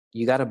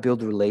you got to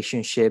build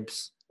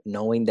relationships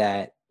knowing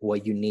that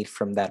what you need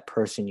from that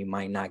person, you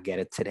might not get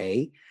it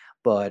today.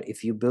 But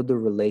if you build a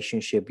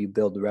relationship, you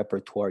build a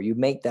repertoire, you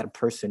make that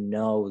person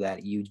know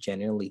that you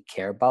genuinely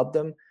care about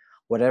them,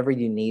 whatever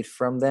you need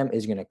from them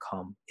is going to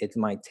come. It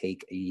might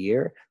take a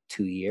year,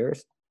 2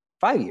 years,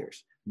 5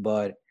 years.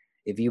 But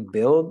if you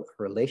build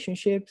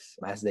relationships,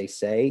 as they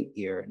say,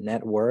 your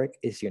network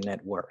is your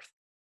net worth.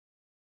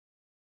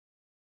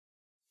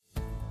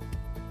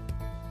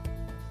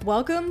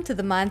 Welcome to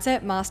the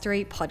Mindset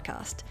Mastery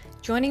podcast.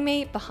 Joining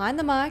me behind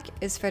the mic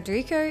is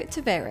Federico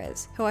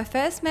Tavarez, who I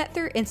first met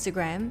through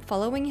Instagram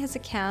following his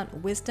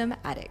account Wisdom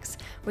Addicts,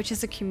 which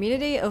is a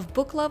community of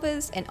book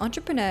lovers and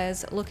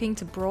entrepreneurs looking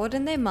to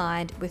broaden their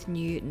mind with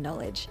new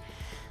knowledge.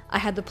 I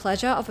had the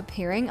pleasure of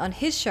appearing on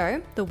his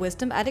show, the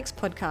Wisdom Addicts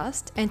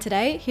podcast, and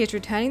today he is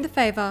returning the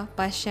favor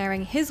by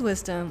sharing his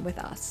wisdom with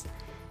us.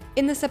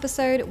 In this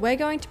episode, we're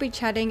going to be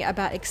chatting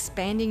about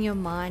expanding your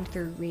mind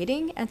through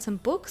reading and some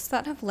books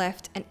that have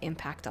left an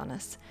impact on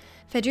us.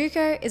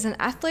 Federico is an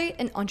athlete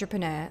and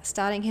entrepreneur,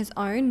 starting his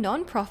own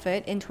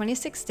non-profit in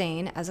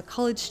 2016 as a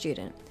college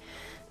student.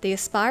 The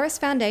Aspirus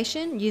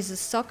Foundation uses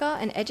soccer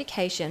and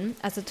education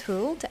as a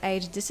tool to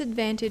aid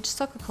disadvantaged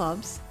soccer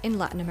clubs in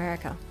Latin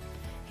America.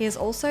 He is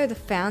also the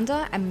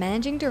founder and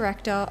managing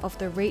director of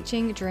the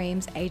Reaching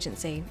Dreams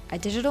Agency, a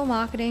digital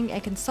marketing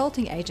and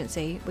consulting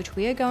agency, which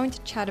we are going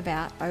to chat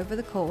about over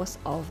the course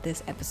of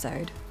this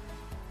episode.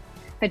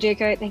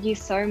 Federico, thank you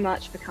so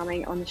much for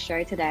coming on the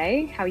show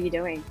today. How are you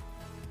doing?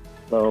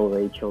 Hello,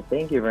 Rachel.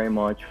 Thank you very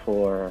much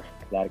for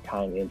that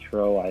kind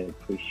intro. I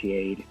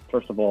appreciate,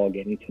 first of all,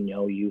 getting to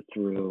know you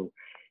through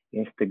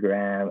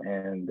Instagram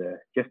and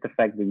just the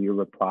fact that you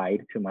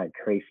replied to my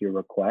crazy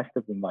request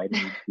of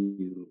inviting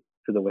me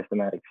to the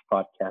Wisdom Addicts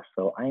podcast.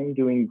 So I'm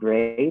doing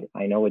great.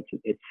 I know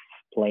it's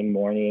plain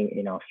morning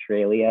in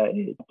Australia.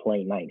 It's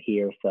plain night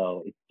here.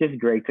 So it's just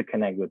great to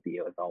connect with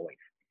you as always.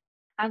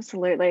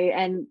 Absolutely.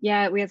 And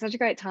yeah, we had such a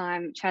great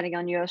time chatting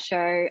on your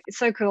show. It's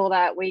so cool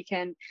that we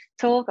can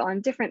talk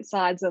on different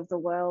sides of the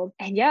world.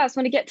 And yeah, I just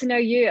want to get to know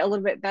you a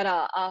little bit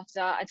better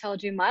after I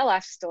told you my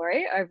life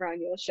story over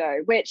on your show,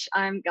 which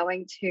I'm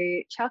going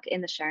to chuck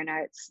in the show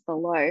notes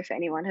below for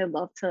anyone who'd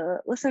love to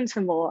listen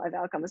to more of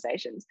our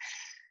conversations.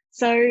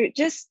 So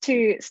just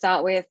to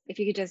start with, if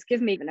you could just give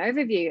me an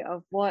overview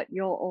of what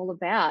you're all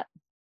about.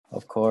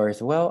 Of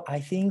course. Well, I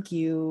think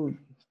you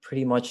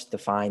pretty much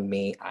defined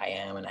me. I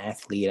am an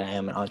athlete, I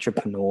am an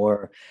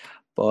entrepreneur,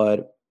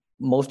 but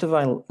most of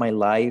my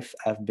life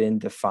I've been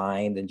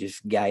defined and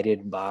just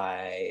guided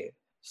by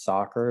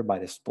soccer, by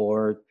the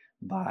sport,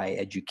 by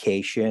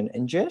education,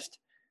 and just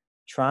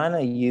trying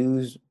to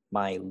use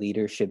my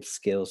leadership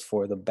skills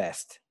for the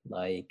best.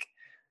 Like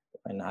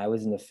when I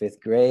was in the fifth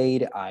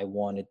grade, I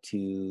wanted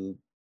to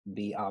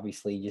be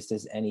obviously just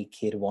as any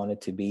kid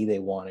wanted to be. They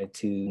wanted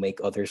to make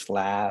others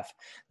laugh.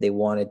 They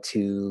wanted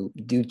to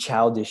do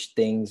childish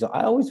things. So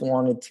I always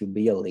wanted to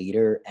be a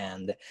leader,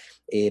 and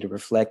it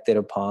reflected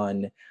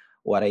upon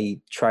what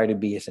I try to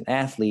be as an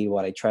athlete,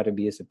 what I try to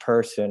be as a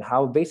person,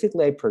 how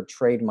basically I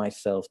portrayed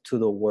myself to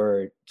the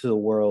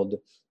world.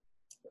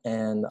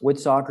 And with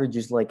soccer,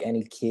 just like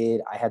any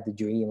kid, I had the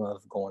dream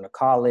of going to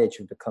college,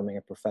 of becoming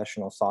a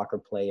professional soccer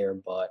player,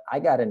 but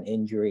I got an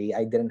injury.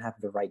 I didn't have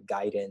the right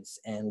guidance.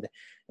 And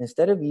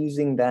instead of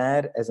using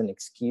that as an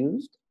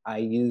excuse, I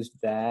used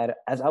that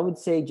as, I would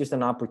say, just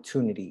an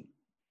opportunity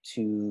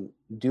to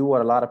do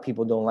what a lot of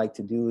people don't like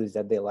to do, is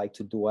that they like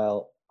to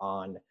dwell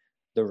on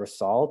the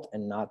result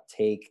and not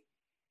take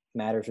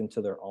matters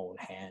into their own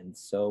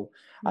hands. So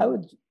I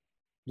would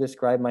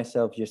describe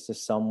myself just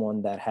as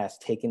someone that has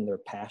taken their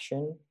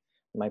passion,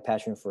 my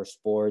passion for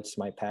sports,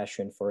 my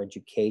passion for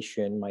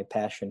education, my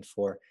passion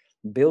for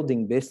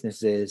building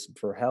businesses,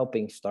 for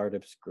helping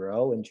startups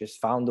grow, and just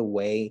found a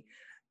way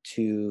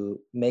to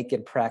make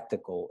it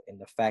practical in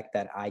the fact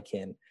that I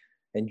can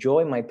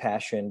enjoy my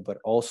passion, but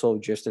also,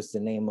 just as the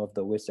name of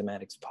the Wisdom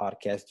Addicts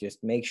podcast,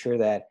 just make sure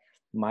that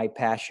my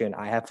passion,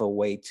 I have a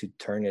way to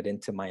turn it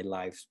into my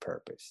life's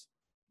purpose.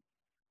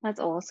 That's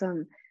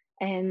awesome.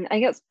 And I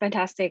think it's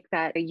fantastic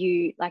that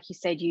you, like you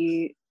said,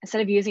 you,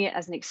 instead of using it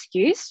as an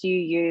excuse, you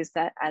use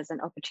that as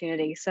an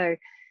opportunity. So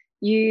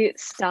you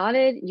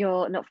started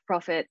your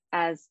not-for-profit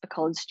as a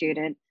college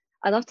student.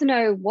 I'd love to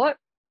know, what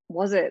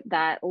was it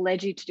that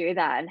led you to do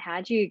that, and how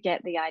did you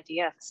get the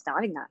idea for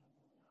starting that?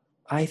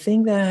 I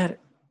think that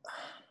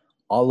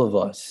all of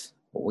us,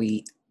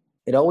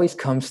 it always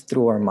comes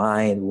through our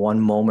mind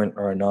one moment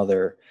or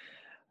another,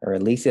 or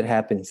at least it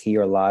happens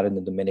here a lot in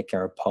the Dominican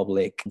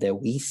Republic, that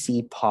we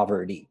see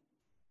poverty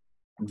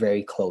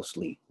very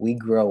closely. We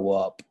grow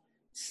up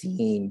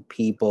seeing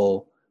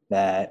people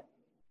that,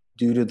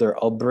 due to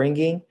their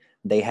upbringing,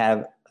 they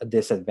have a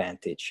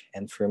disadvantage.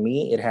 And for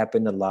me, it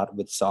happened a lot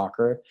with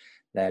soccer,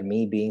 that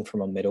me being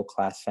from a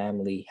middle-class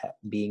family,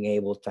 being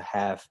able to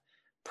have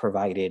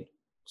provided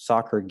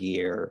soccer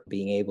gear,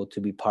 being able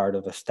to be part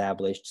of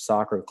established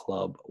soccer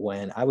club.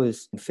 When I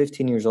was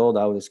 15 years old,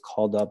 I was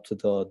called up to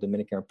the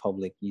Dominican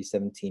Republic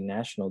U17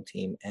 national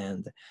team,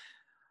 and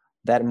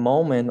that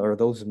moment or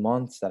those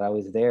months that I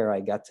was there, I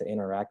got to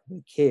interact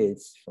with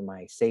kids from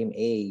my same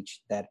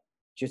age that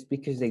just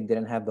because they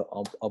didn't have the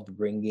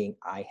upbringing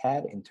I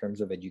had in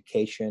terms of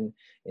education,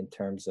 in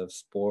terms of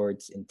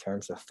sports, in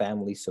terms of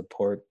family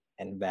support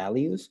and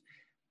values,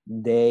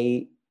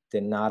 they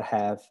did not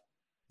have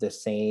the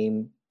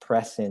same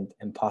present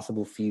and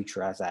possible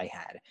future as I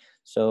had.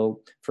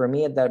 So for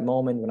me at that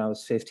moment when I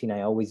was 15,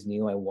 I always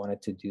knew I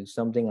wanted to do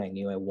something. I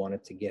knew I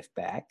wanted to give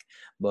back,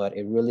 but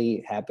it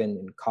really happened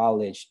in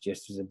college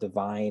just as a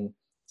divine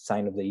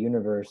sign of the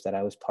universe that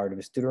I was part of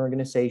a student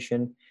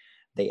organization.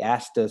 They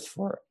asked us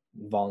for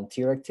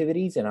volunteer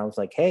activities and I was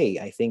like, hey,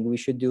 I think we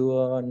should do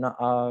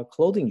a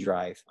clothing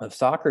drive of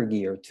soccer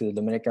gear to the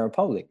Dominican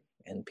Republic,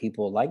 and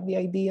people like the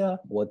idea.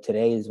 What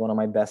today is one of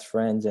my best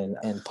friends and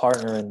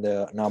partner in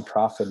the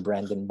nonprofit,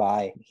 Brandon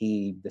Bai,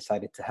 he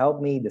decided to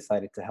help me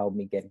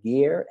get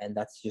gear. And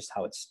that's just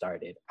how it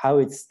started. How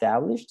it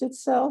established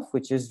itself,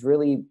 which is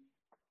really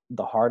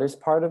the hardest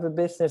part of a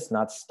business,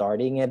 not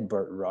starting it,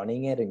 but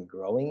running it and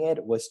growing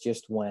it, was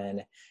just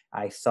when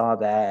I saw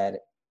that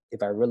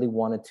if I really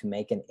wanted to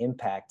make an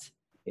impact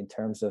in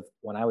terms of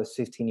when I was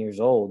 15 years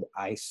old,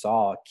 I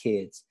saw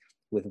kids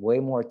with way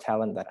more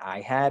talent that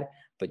I had,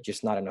 but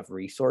just not enough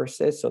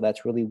resources. So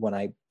that's really when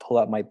I pull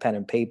out my pen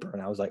and paper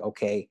and I was like,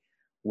 okay,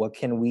 what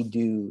can we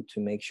do to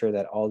make sure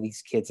that all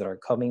these kids that are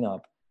coming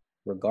up,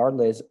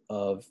 regardless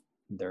of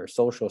their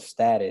social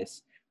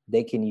status,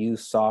 they can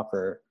use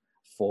soccer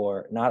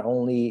for not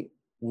only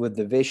with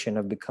the vision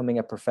of becoming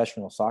a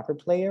professional soccer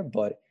player,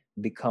 but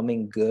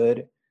becoming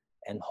good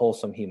and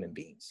wholesome human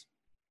beings.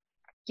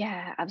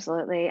 Yeah,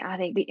 absolutely. I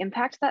think the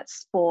impact that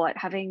sport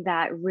having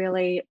that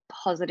really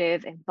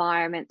positive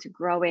environment to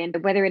grow in,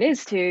 whether it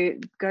is to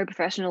go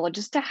professional or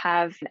just to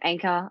have an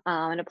anchor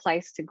and a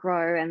place to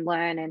grow and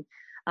learn and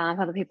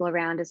other people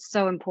around, is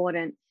so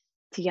important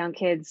to young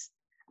kids.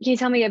 Can you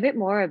tell me a bit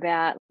more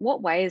about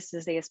what ways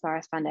does the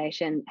Aspirus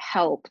Foundation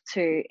help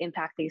to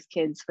impact these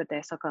kids with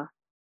their soccer?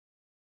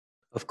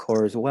 Of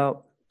course.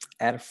 Well,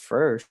 at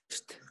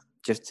first,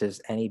 just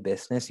as any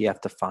business, you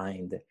have to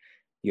find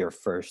your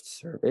first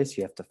service.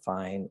 You have to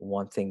find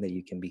one thing that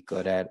you can be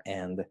good at.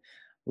 And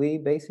we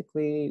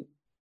basically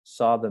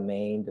saw the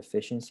main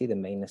deficiency, the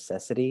main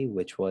necessity,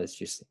 which was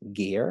just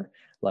gear.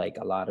 Like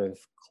a lot of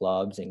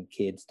clubs and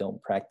kids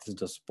don't practice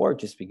the sport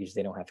just because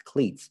they don't have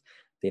cleats.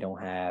 They don't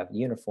have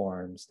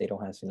uniforms. They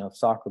don't have enough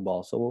soccer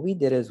balls. So what we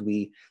did is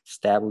we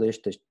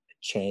established a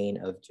chain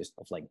of just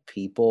of like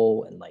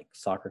people and like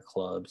soccer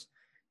clubs,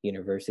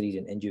 universities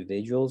and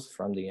individuals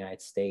from the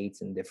United States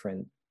and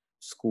different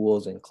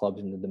schools and clubs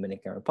in the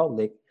Dominican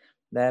Republic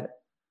that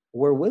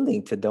were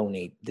willing to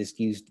donate this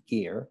used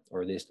gear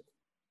or this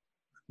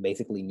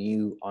basically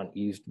new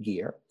unused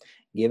gear,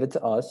 give it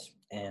to us.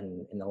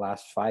 And in the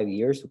last 5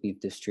 years, we've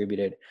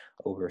distributed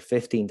over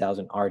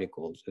 15,000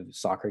 articles of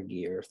soccer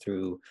gear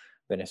through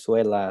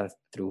Venezuela,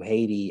 through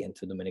Haiti, and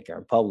to Dominican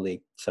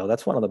Republic. So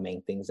that's one of the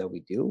main things that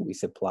we do. We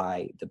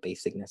supply the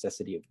basic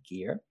necessity of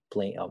gear,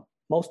 playing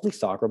mostly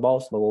soccer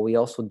balls. But what we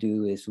also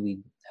do is we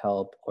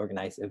help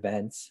organize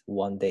events,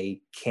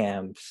 one-day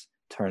camps,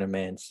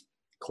 tournaments,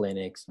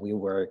 clinics. We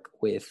work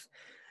with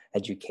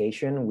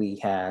education. We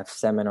have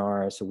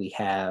seminars, we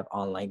have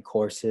online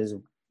courses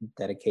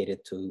dedicated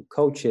to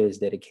coaches,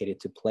 dedicated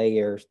to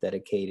players,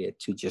 dedicated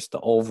to just the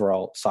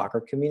overall soccer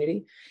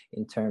community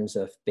in terms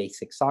of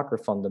basic soccer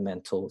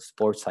fundamentals,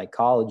 sports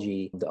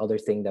psychology. The other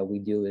thing that we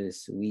do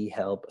is we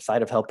help,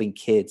 aside of helping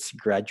kids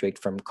graduate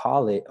from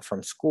college,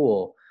 from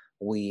school,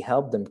 we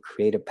help them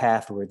create a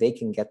path where they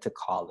can get to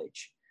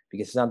college,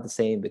 because it's not the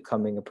same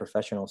becoming a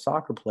professional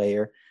soccer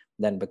player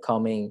than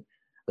becoming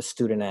a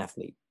student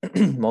athlete,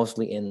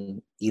 mostly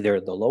in either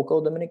the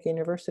local Dominican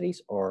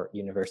universities or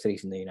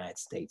universities in the United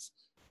States.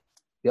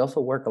 We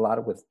also work a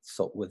lot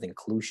with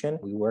inclusion.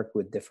 We work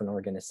with different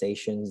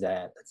organizations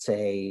that, let's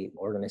say,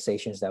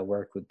 organizations that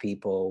work with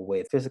people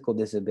with physical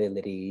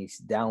disabilities,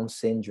 Down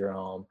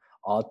syndrome,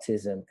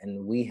 autism,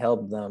 and we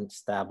help them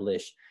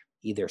establish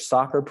either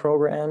soccer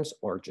programs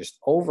or just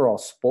overall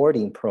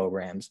sporting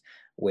programs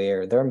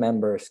where their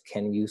members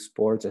can use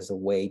sports as a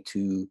way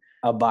to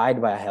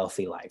abide by a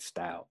healthy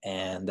lifestyle.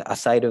 And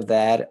aside of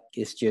that,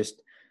 it's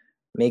just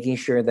making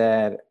sure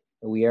that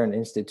we are an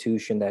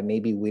institution that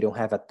maybe we don't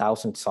have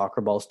 1,000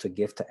 soccer balls to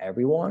give to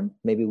everyone.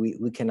 Maybe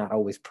we cannot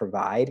always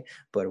provide,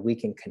 but we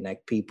can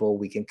connect people,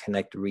 we can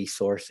connect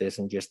resources,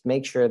 and just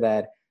make sure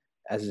that,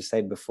 as I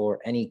said before,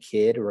 any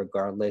kid,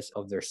 regardless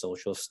of their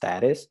social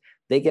status,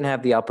 they can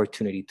have the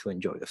opportunity to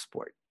enjoy the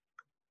sport.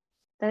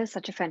 That is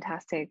such a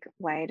fantastic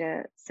way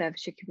to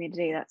service your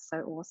community. That's so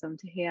awesome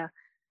to hear.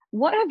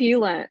 What have you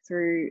learned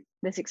through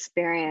this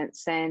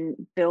experience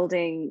and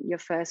building your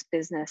first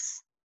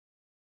business?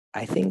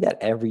 I think that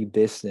every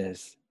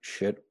business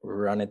should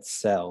run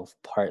itself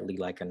partly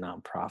like a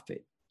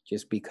nonprofit,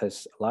 just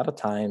because a lot of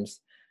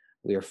times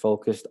we are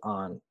focused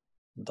on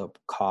the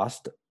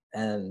cost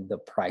and the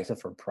price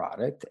of our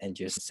product and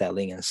just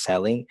selling and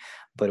selling.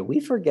 But we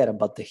forget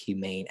about the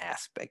humane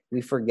aspect.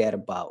 We forget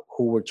about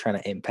who we're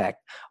trying to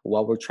impact,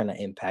 what we're trying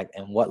to impact,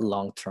 and what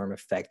long-term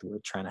effect we're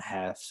trying to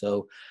have.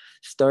 So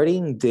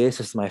starting this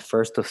as my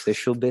first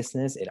official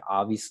business, it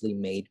obviously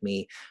made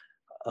me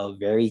a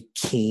very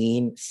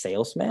keen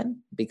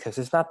salesman, because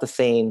it's not the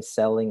same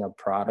selling a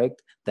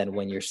product than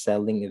when you're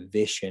selling a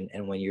vision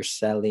and when you're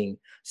selling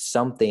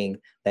something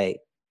that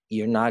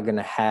you're not going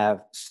to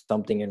have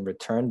something in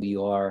return.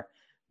 You are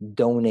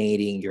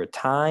donating your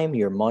time,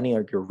 your money,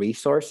 or your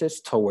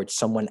resources towards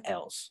someone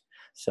else.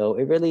 So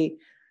it really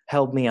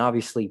helped me,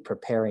 obviously,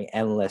 preparing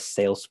endless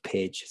sales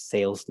pitch,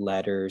 sales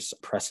letters,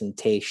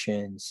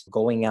 presentations,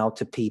 going out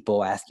to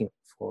people asking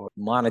for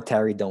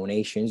monetary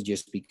donations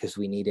just because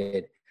we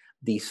needed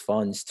these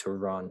funds to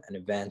run an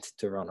event,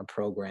 to run a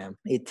program.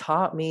 It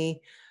taught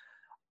me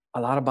a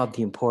lot about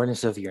the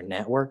importance of your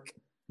network,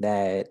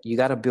 that you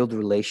got to build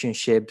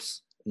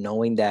relationships,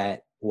 knowing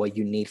that what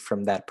you need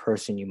from that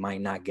person, you might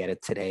not get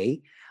it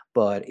today.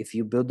 But if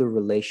you build a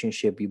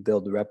relationship, you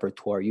build a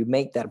repertoire, you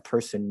make that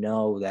person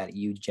know that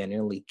you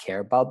genuinely care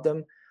about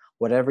them,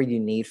 whatever you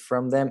need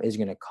from them is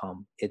going to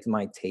come. It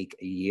might take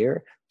a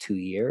year, 2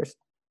 years,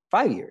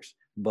 5 years.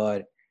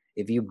 But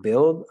if you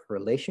build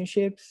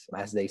relationships,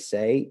 as they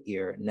say,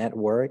 your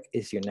network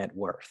is your net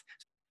worth.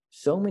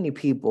 So many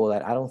people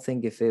that I don't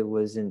think if it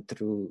wasn't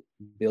through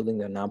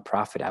building a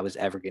nonprofit, I was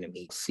ever going to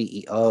meet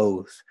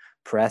CEOs,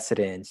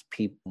 presidents,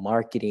 people,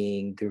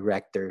 marketing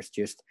directors,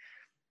 just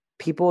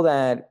people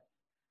that,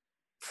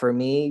 for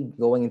me,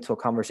 going into a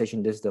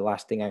conversation, this is the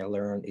last thing I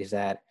learned, is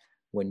that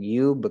when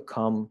you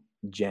become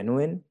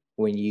genuine,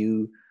 when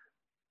you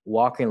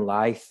walk in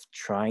life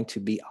trying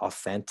to be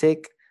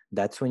authentic,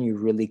 that's when you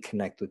really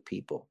connect with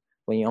people.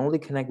 When you only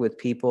connect with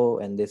people,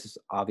 and this is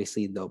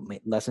obviously the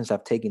lessons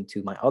I've taken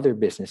to my other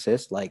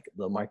businesses, like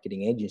the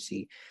marketing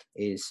agency,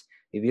 is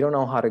if you don't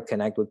know how to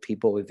connect with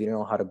people, if you don't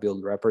know how to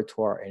build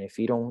repertoire, and if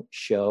you don't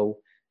show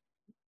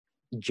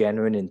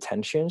genuine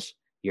intentions,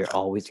 you're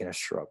always going to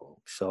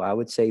struggle. So I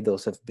would say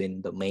those have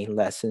been the main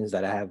lessons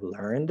that I have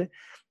learned,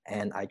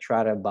 and I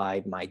try to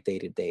abide my day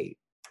to day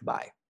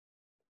by.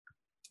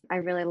 I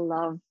really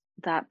love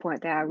that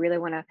point there. I really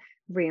want to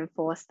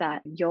reinforce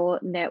that your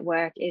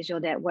network is your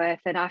net worth.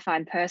 And I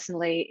find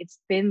personally, it's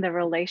been the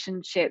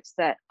relationships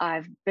that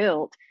I've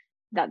built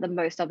that the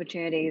most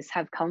opportunities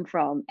have come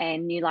from.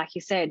 And you, like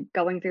you said,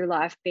 going through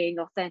life being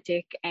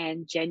authentic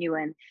and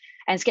genuine,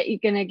 and it's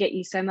going to get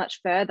you so much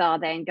further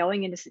than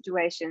going into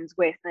situations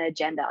with an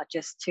agenda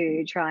just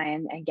to try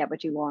and get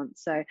what you want.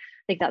 So I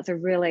think that's a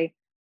really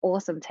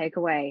awesome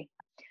takeaway.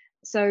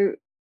 So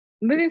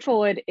moving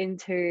forward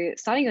into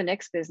starting your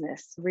next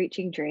business,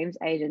 Reaching Dreams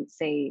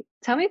Agency.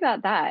 Tell me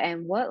about that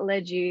and what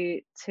led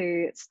you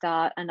to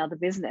start another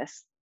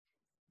business.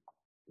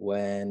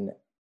 When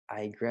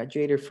I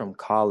graduated from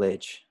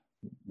college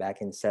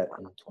back in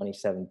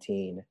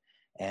 2017,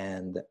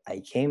 and I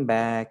came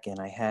back and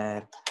I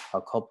had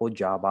a couple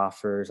job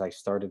offers. I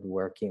started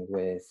working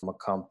with a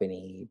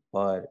company,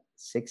 but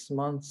 6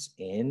 months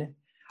in,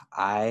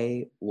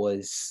 I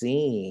was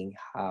seeing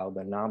how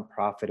the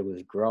nonprofit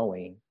was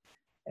growing.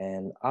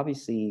 And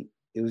obviously,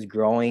 it was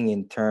growing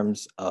in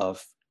terms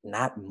of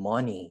not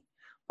money,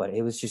 but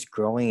it was just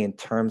growing in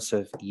terms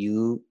of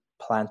you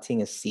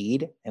planting a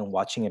seed and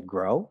watching it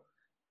grow.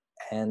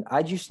 And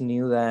I just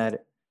knew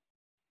that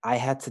I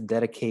had to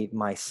dedicate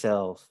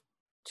myself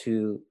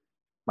to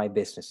my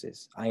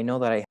businesses. I know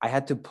that I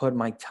had to put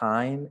my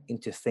time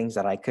into things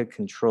that I could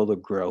control the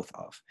growth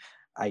of.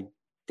 I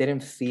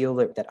didn't feel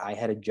that I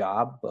had a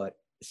job, but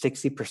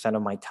 60%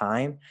 of my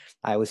time,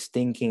 I was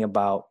thinking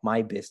about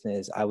my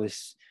business. I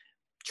was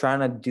trying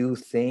to do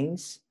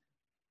things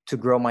to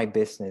grow my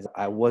business.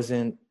 I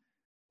wasn't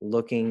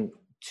looking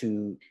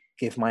to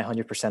give my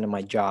 100% of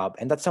my job.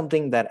 And that's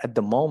something that at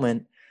the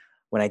moment,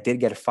 when I did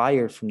get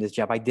fired from this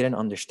job, I didn't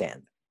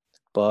understand.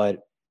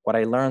 But what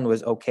I learned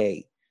was,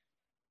 okay,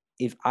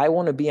 if I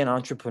want to be an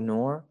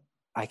entrepreneur,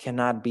 I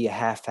cannot be a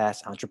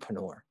half-assed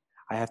entrepreneur.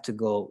 I have to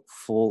go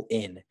full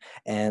in.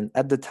 And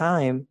at the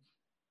time,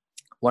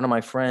 one of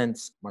my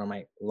friends, one of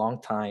my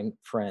longtime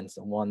friends,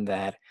 the one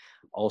that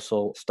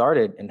also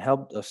started and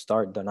helped us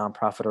start the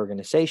nonprofit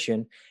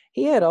organization,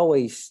 he had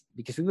always,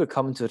 because we would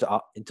come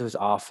into his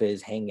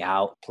office, hang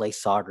out, play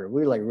soccer.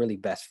 We were like really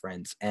best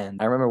friends.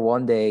 And I remember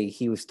one day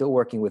he was still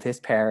working with his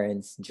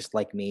parents, just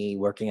like me,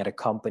 working at a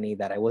company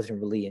that I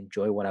wasn't really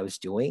enjoying what I was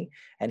doing.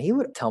 And he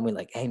would tell me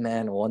like, hey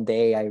man, one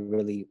day I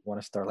really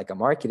want to start like a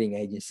marketing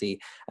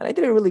agency. And I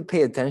didn't really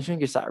pay attention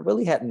because I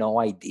really had no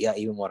idea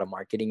even what a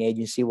marketing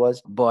agency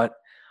was. But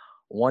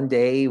one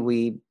day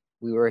we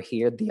were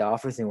here at the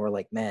office and we're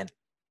like, man,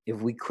 if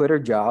we quit our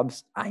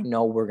jobs, I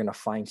know we're gonna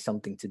find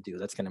something to do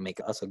that's gonna make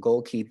us a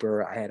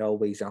goalkeeper. I had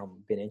always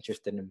been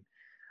interested in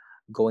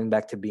going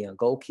back to being a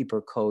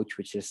goalkeeper coach,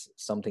 which is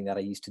something that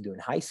I used to do in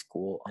high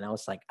school. And I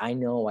was like, I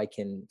know I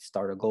can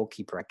start a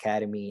goalkeeper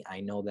academy.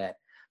 I know that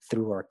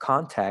through our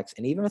contacts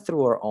and even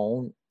through our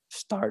own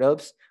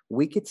startups,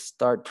 we could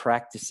start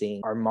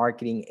practicing our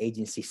marketing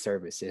agency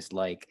services.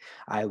 Like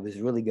I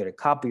was really good at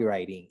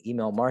copywriting,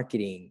 email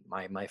marketing.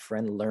 My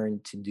friend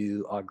learned to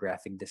do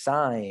graphic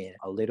design,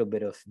 a little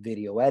bit of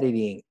video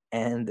editing.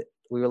 And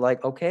we were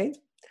like, okay,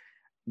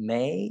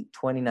 May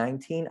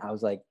 2019, I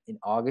was like, in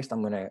August,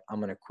 I'm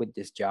gonna quit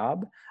this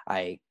job.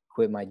 I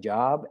quit my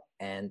job,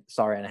 and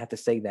sorry, and I have to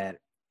say that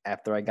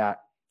after I got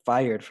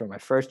fired from my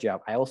first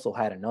job, I also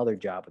had another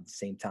job at the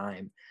same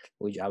time,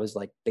 which I was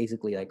like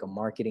basically like a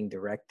marketing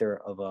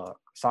director of a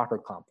soccer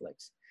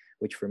complex,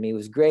 which for me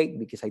was great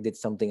because I did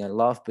something I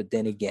love. But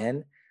then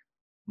again,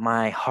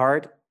 my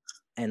heart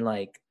and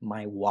like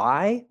my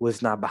why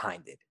was not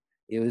behind it.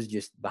 It was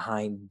just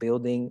behind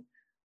building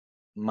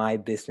my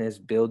business,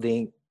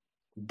 building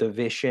the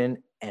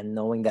vision, and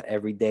knowing that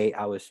every day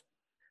I was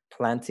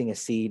planting a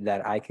seed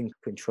that I can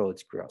control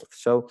its growth.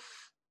 So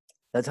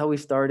that's how we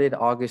started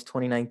August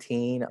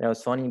 2019. And it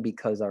was funny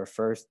because our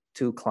first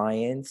two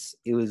clients,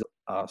 it was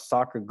a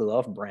soccer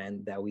glove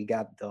brand that we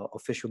got the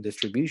official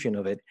distribution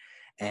of it.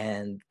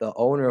 And the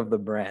owner of the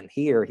brand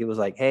here, he was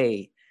like,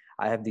 hey,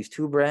 I have these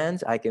two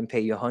brands. I can pay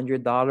you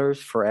 $100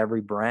 for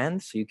every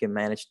brand so you can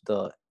manage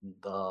the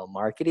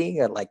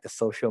marketing and like the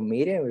social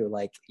media. And we were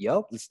like,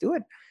 yo, let's do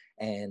it.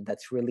 And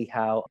that's really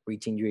how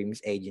Reaching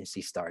Dreams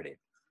Agency started.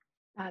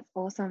 That's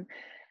awesome.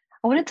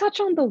 I want to touch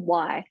on the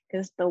why,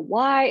 because the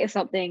why is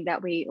something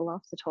that we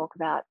love to talk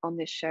about on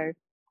this show.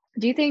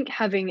 Do you think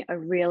having a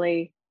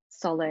really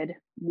solid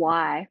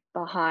why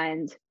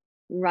behind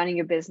running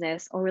a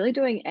business or really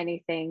doing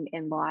anything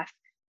in life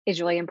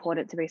is really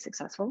important to be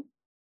successful?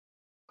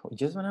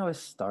 Just when I was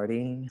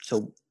starting,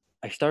 so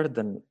I started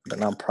the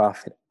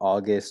nonprofit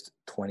August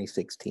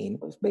 2016.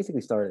 It was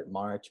basically started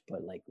March,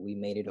 but like we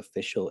made it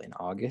official in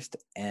August.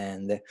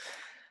 And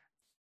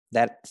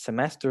that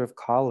semester of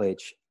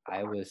college,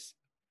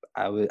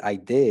 I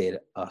did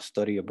a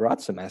study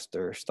abroad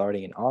semester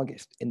starting in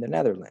August in the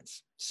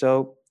Netherlands.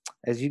 So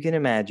as you can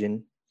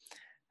imagine,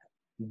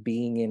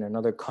 being in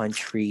another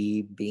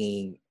country,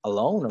 being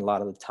alone a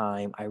lot of the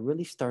time, I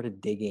really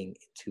started digging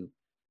into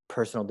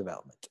personal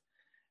development.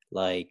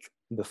 Like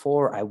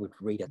before, I would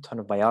read a ton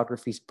of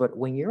biographies, but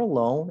when you're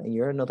alone and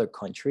you're in another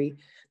country,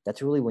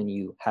 that's really when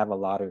you have a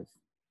lot of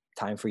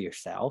time for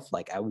yourself.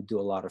 Like I would do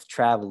a lot of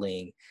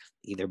traveling,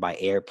 either by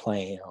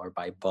airplane or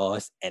by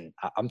bus. And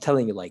I'm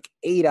telling you, like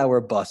 8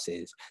 hour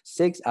buses,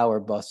 6 hour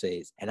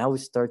buses. And I would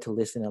start to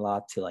listen a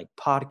lot to like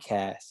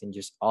podcasts and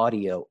just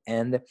audio.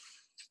 And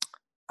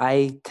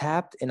I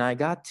tapped and I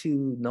got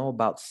to know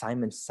about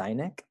Simon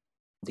Sinek,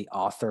 the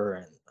author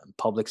and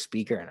public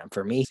speaker. And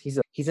for me,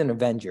 he's an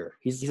Avenger.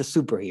 He's a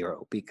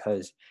superhero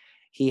because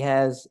he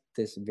has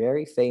this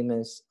very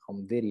famous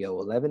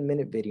video,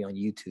 11-minute video on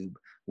YouTube,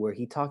 where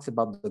he talks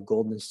about the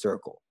golden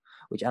circle,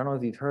 which I don't know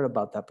if you've heard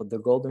about that, but the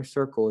golden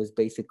circle is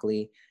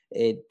basically,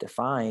 it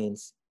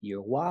defines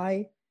your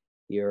why,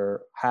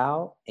 your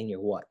how, and your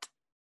what.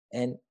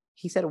 And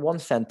he said one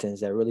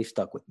sentence that really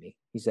stuck with me.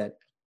 He said,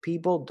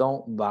 people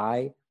don't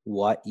buy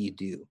what you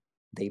do,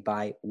 they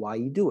buy why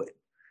you do it.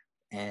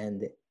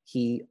 And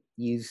he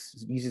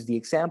uses the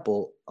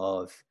example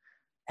of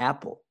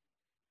Apple.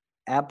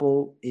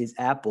 Apple is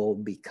Apple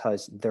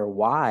because their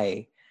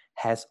why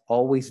has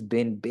always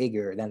been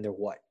bigger than their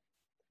what.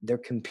 Their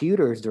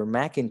computers, their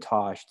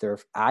Macintosh, their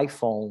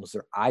iPhones,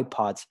 their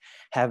iPods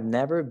have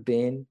never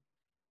been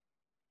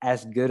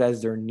as good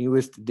as their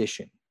newest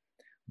edition.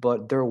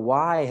 But their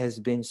why has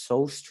been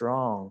so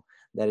strong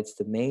that it's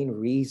the main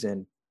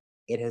reason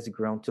it has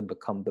grown to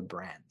become the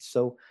brand.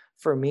 So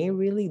for me,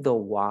 really, the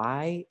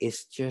why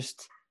is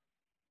just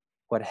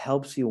what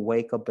helps you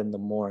wake up in the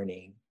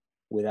morning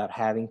without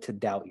having to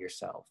doubt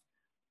yourself.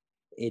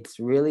 It's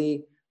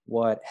really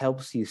what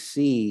helps you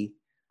see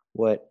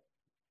what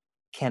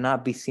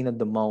cannot be seen at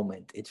the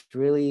moment. It's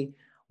really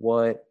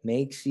what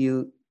makes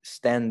you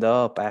stand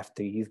up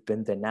after you've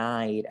been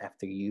denied,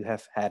 after you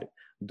have had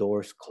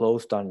doors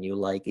closed on you.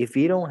 Like if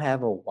you don't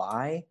have a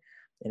why,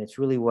 and it's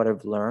really what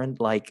I've learned,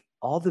 like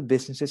all the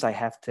businesses I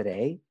have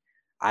today,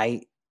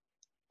 I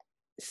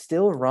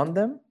still run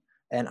them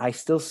and I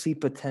still see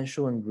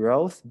potential and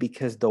growth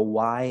because the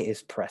why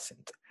is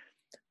present.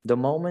 The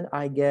moment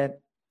I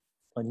get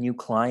a new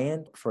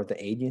client for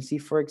the agency,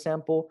 for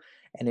example,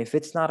 and if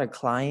it's not a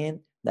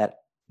client that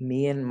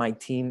me and my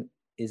team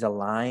is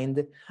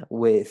aligned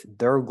with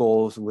their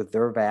goals, with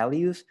their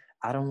values,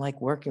 I don't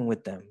like working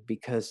with them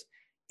because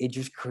it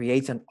just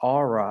creates an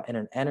aura and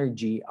an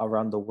energy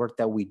around the work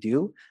that we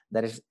do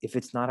that is, if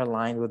it's not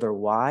aligned with our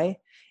why,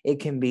 it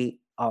can be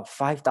a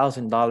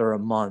 $5,000 a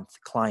month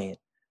client.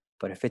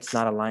 But if it's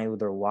not aligned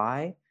with our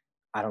why,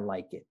 I don't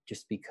like it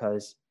just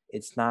because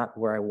it's not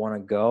where I want to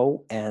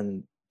go.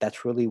 And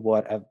that's really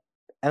what I've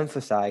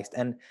emphasized.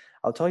 And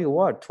I'll tell you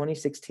what,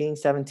 2016,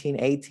 17,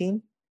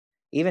 18,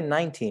 even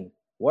 19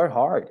 were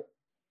hard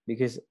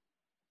because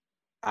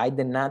I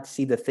did not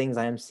see the things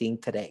I am seeing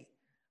today.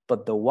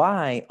 But the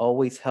why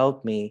always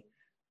helped me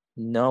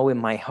know in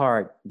my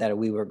heart that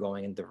we were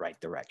going in the right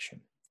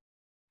direction.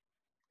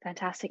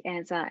 Fantastic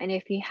answer. And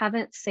if you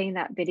haven't seen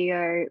that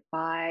video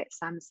by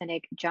Simon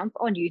Sinek, jump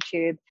on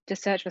YouTube,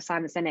 just search for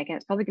Simon Sinek, and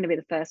it's probably going to be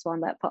the first one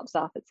that pops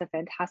up. It's a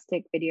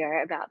fantastic video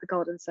about the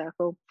golden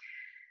circle.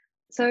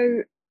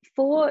 So,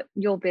 for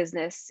your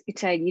business, you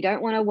said you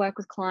don't want to work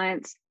with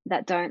clients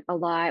that don't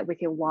align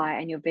with your why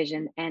and your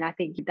vision. And I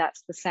think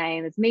that's the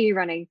same as me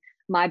running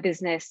my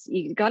business.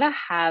 You got to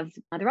have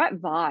the right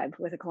vibe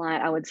with a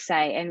client, I would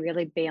say, and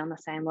really be on the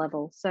same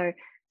level. So,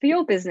 for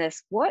your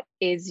business, what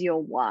is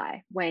your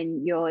why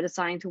when you're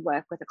deciding to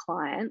work with a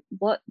client?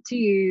 What do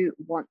you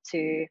want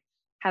to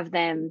have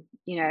them,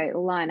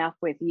 line up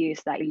with you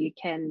so that you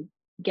can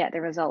get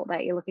the result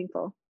that you're looking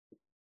for?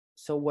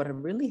 So what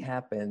really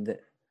happened,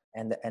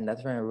 and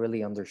that's when I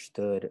really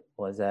understood,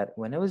 was that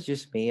when it was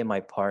just me and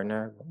my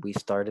partner, when we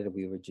started,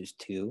 we were just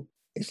two.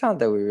 It's not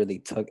that we really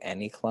took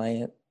any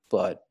client,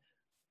 but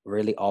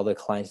really all the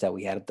clients that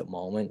we had at the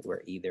moment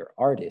were either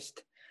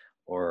artists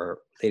or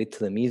related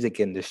to the music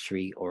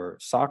industry or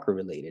soccer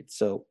related.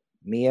 So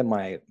me and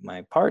my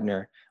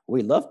partner,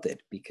 we loved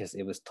it because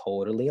it was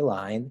totally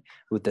aligned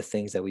with the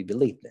things that we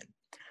believed in.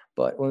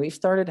 But when we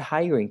started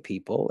hiring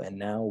people, and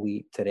now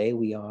today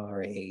we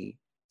are a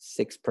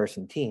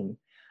 6-person team,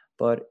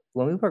 but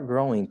when we were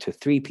growing to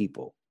 3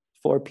 people,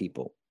 4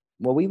 people,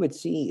 what we would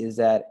see is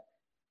that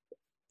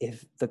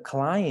if the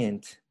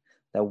client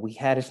that we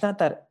had, it's not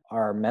that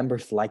our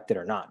members liked it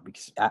or not,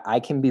 because I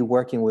can be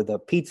working with a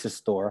pizza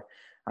store.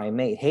 I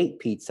may hate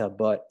pizza,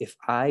 but if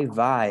I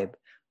vibe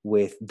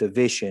with the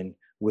vision,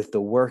 with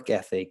the work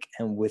ethic,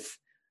 and with,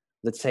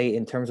 let's say,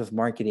 in terms of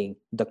marketing,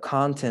 the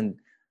content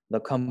the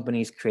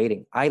company is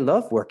creating, I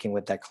love working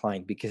with that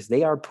client because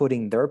they are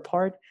putting their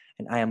part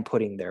and I am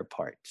putting their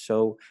part.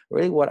 So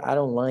really what I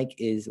don't like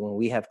is when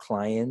we have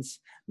clients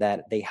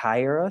that they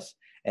hire us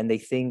and they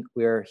think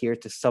we're here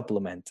to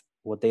supplement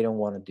what they don't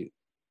want to do.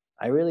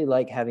 I really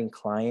like having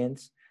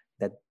clients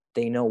that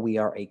they know we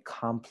are a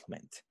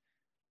complement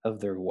of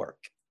their work.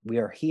 We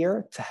are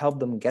here to help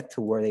them get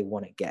to where they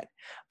want to get.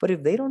 But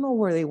if they don't know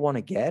where they want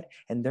to get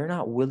and they're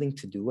not willing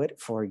to do it,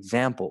 for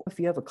example, if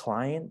you have a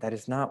client that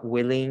is not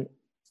willing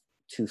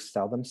to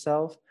sell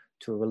themselves,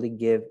 to really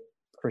give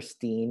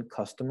pristine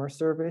customer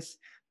service,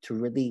 to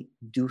really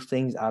do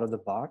things out of the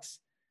box,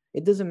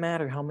 it doesn't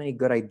matter how many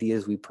good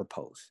ideas we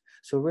propose.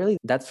 So really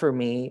that's for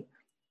me,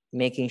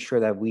 making sure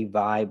that we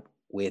vibe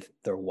with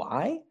their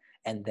why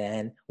and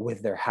then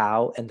with their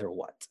how and their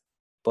what.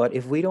 But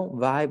if we don't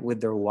vibe with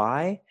their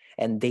why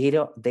and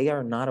they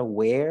are not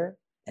aware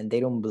and they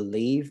don't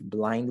believe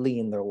blindly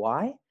in their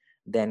why,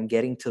 then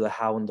getting to the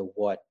how and the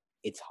what,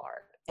 it's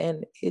hard.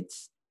 And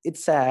it's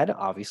sad,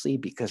 obviously,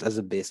 because as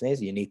a business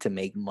you need to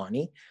make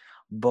money.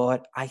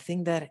 But I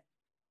think that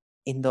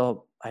in the,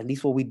 at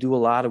least what we do a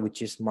lot of,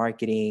 which is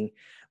marketing,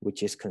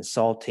 which is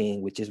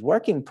consulting, which is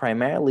working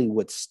primarily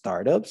with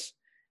startups,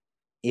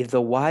 if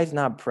the why is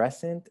not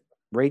present,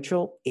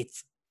 Rachel, it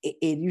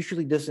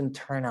usually doesn't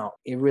turn out.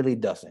 It really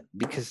doesn't,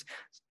 because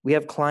we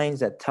have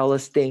clients that tell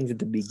us things at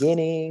the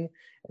beginning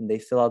and they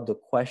fill out the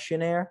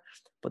questionnaire,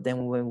 but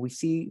then when we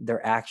see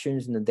their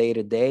actions in the day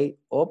to day,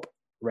 oh,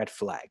 red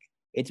flag.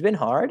 It's been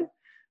hard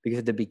because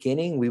at the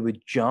beginning we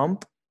would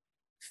jump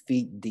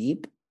feet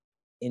deep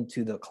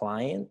into the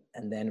client,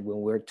 and then when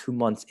we're 2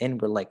 months in,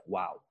 we're like,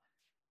 wow,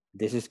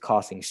 this is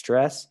causing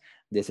stress,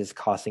 this is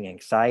causing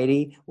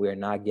anxiety, we're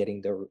not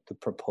getting the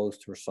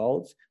proposed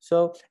results.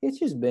 So it's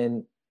just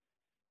been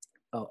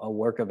a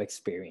work of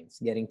experience,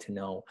 getting to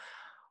know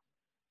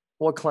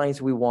what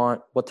clients we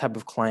want, what type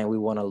of client we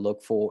want to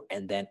look for,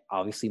 and then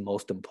obviously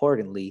most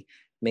importantly,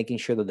 making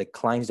sure that the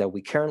clients that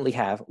we currently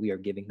have, we are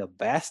giving the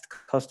best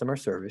customer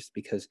service,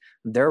 because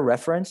their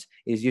reference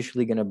is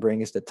usually going to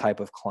bring us the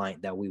type of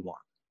client that we want.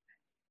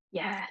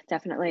 Yeah,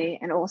 definitely.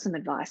 And awesome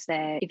advice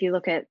there. If you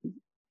look at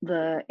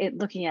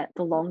looking at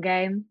the long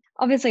game,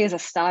 obviously as a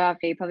startup,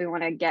 you probably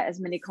want to get as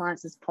many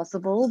clients as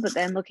possible, but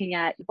then looking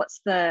at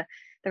what's the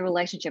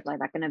relationship like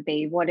that going to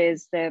be? What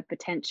is the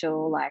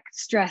potential like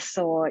stress,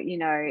 or,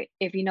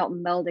 if you're not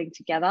melding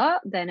together,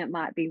 then it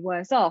might be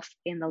worse off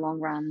in the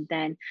long run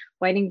than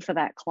waiting for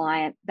that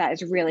client that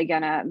is really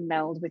going to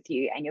meld with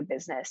you and your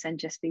business and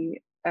just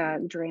be a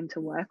dream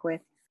to work with.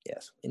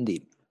 Yes,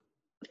 indeed.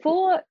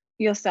 For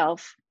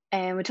yourself,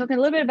 and we're talking a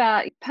little bit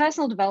about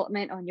personal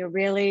development on your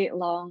really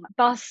long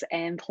bus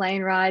and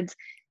plane rides.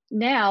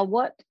 Now,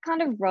 what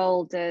kind of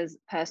role does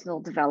personal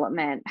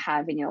development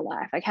have in your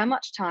life? Like, how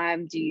much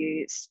time do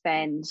you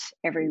spend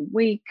every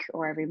week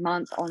or every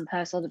month on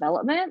personal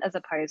development as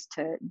opposed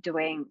to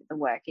doing the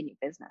work in your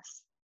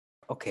business?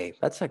 Okay,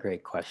 that's a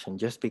great question.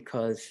 Just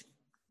because,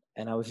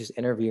 and I was just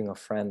interviewing a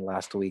friend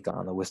last week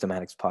on the Wisdom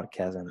Addicts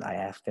podcast, and I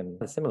asked him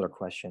a similar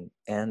question.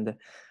 And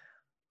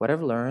what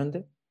I've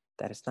learned,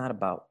 that it's not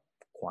about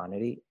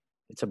quantity,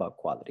 it's about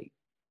quality.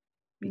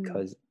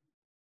 Because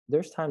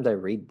there's times I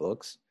read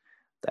books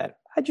that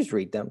I just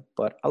read them,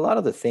 but a lot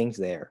of the things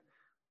there,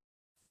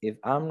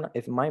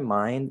 if my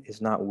mind is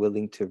not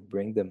willing to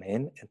bring them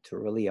in and to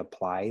really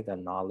apply the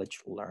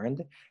knowledge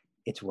learned,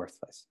 it's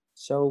worthless.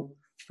 So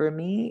for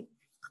me,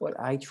 what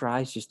I try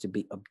is just to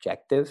be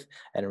objective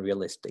and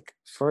realistic.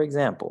 For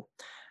example,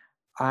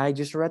 I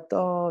just read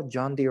the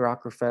John D.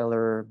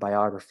 Rockefeller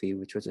biography,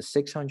 which was a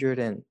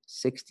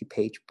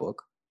 660-page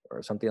book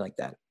or something like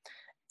that.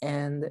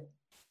 And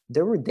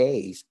there were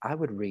days I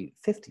would read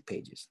 50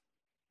 pages,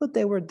 but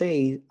there were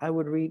days I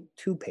would read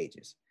 2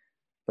 pages.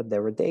 But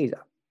there were days,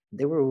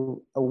 there were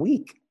a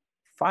week,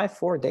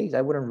 4 days,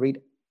 I wouldn't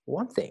read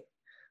one thing.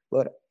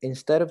 But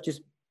instead of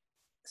just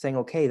saying,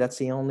 okay, that's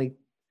the only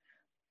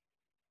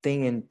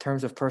thing in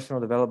terms of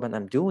personal development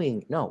I'm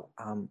doing, no,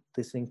 I'm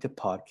listening to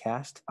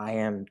podcasts. I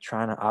am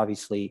trying to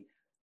obviously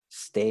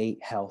stay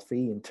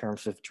healthy in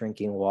terms of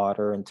drinking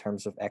water, in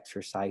terms of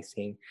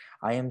exercising.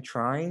 I am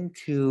trying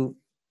to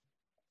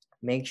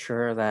make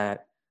sure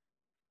that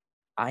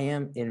I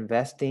am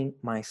investing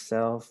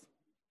myself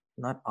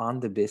not on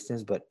the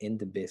business, but in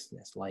the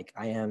business. Like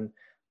I am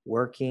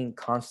working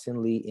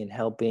constantly in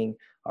helping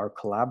our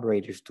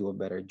collaborators do a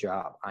better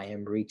job. I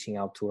am reaching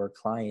out to our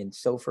clients.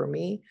 So for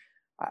me,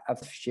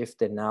 I've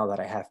shifted now that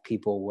I have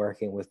people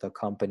working with the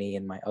company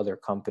and my other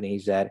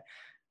companies that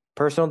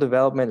personal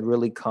development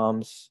really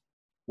comes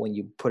when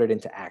you put it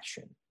into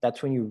action.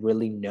 That's when you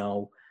really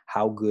know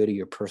how good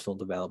your personal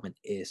development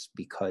is.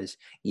 Because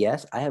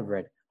yes, I have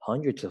read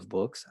hundreds of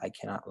books. I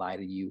cannot lie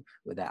to you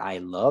with that. I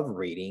love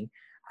reading.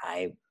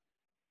 I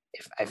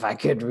if I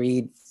could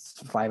read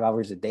 5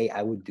 hours a day,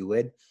 I would do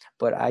it.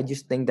 But I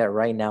just think that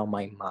right now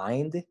my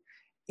mind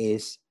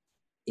is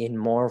in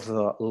more of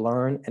a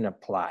learn and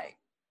apply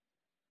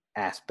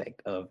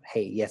aspect of,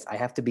 hey, yes, I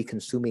have to be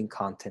consuming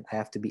content, I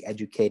have to be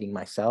educating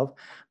myself,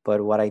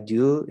 but what I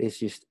do is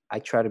just I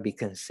try to be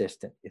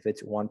consistent. If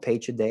it's 1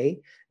 page a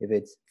day, if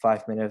it's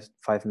 5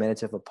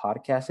 minutes of a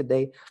podcast a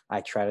day,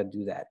 I try to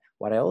do that.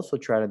 What I also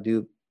try to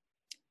do,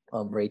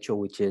 Rachel,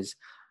 which is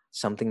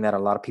something that a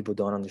lot of people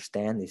don't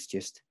understand, is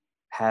just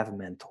have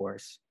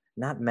mentors.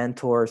 Not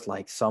mentors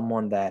like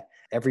someone that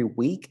every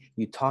week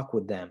you talk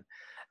with them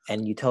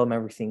and you tell them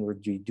everything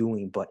what you're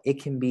doing, but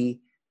it can be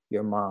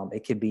your mom,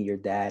 it could be your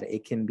dad,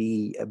 it can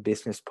be a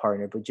business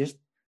partner, but just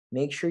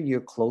make sure you're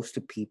close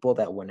to people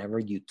that whenever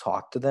you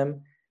talk to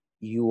them,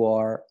 you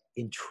are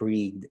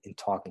intrigued in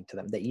talking to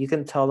them, that you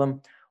can tell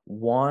them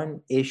one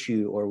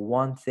issue or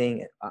one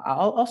thing.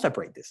 I'll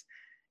separate this.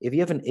 If you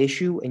have an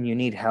issue and you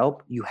need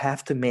help, you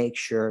have to make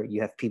sure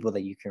you have people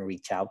that you can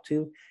reach out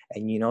to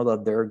and you know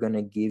that they're going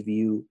to give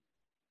you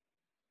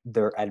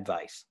their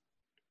advice.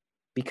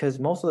 Because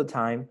most of the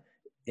time,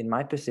 in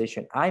my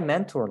position, I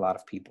mentor a lot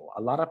of people.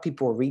 A lot of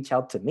people reach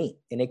out to me,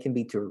 and it can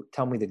be to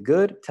tell me the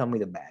good, tell me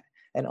the bad.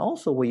 And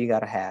also, what you got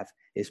to have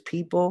is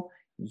people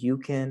you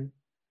can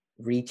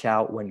reach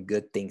out when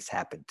good things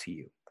happen to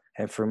you.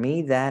 And for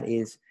me, that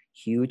is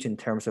huge in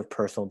terms of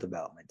personal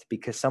development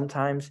because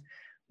sometimes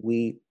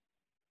we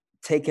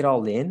take it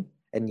all in.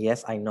 And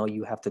yes, I know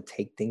you have to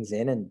take things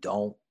in and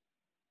don't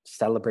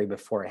celebrate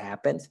before it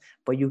happens,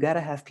 but you got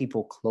to have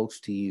people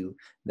close to you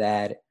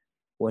that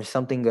when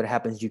something good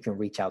happens, you can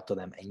reach out to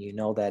them and you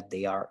know that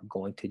they are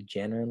going to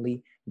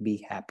genuinely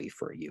be happy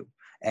for you.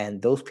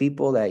 And those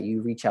people that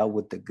you reach out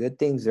with the good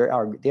things, they're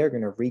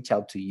going to reach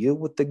out to you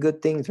with the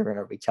good things. They're going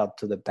to reach out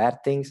to the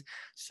bad things.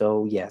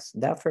 So yes,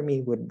 that for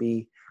me would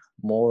be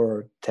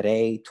more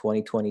today,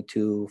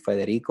 2022,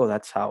 Federico.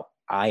 That's how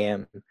I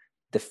am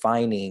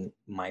defining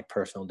my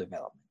personal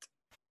development.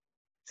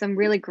 Some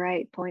really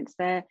great points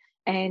there.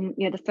 And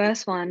the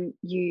first one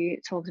you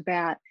talked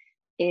about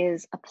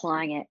is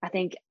applying it. I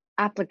think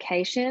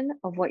application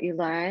of what you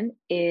learn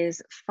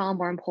is far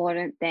more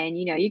important than,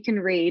 you can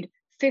read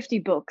 50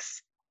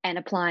 books and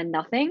apply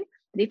nothing.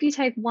 But if you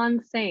take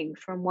one thing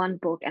from one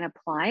book and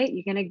apply it,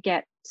 you're going to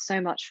get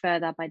so much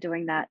further by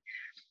doing that.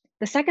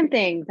 The second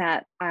thing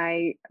that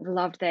I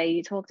loved there,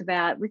 you talked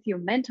about with your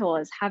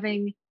mentors,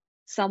 having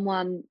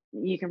someone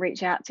you can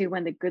reach out to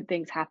when the good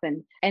things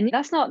happen. And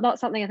that's not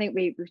something I think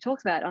we've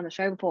talked about on the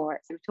show before.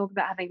 So we've talked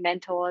about having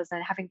mentors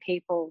and having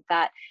people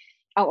that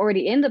are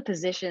already in the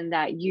position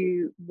that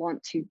you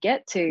want to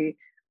get to,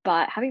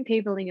 but having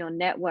people in your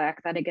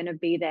network that are going to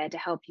be there to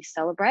help you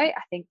celebrate,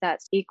 I think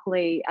that's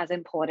equally as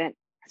important.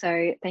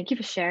 So thank you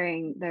for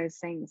sharing those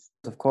things.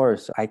 Of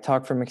course, I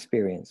talk from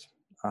experience.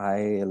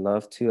 I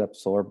love to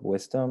absorb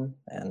wisdom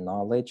and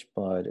knowledge,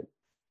 but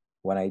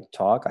when I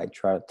talk, I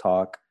try to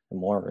talk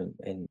more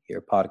in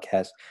your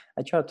podcast.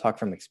 I try to talk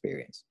from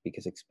experience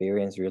because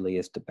experience really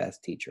is the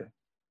best teacher.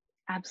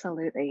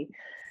 Absolutely.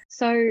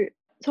 So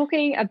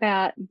talking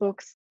about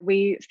books,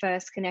 we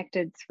first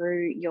connected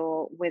through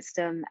your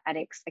Wisdom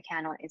Addicts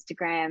account on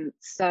Instagram.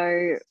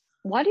 So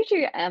why did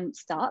you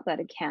start that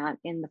account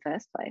in the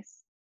first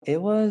place? It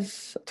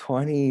was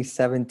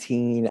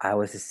 2017. I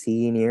was a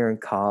senior in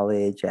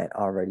college. I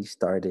already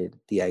started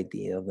the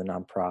idea of the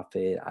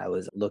nonprofit. I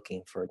was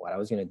looking for what I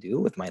was going to do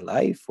with my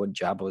life, what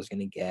job I was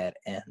going to get.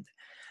 And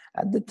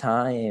at the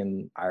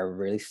time, I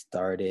really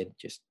started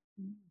just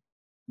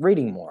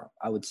reading more,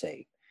 I would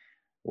say,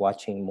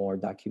 watching more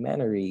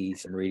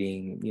documentaries and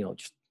reading,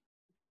 just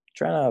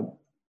trying to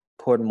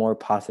put more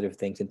positive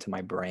things into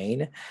my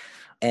brain.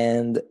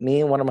 And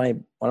me and one of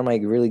my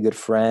really good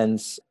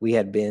friends, we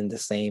had been the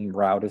same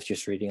route of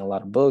just reading a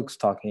lot of books,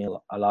 talking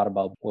a lot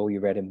about what we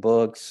read in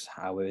books,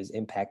 how it was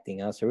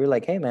impacting us. So we were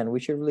like, hey man,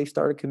 we should really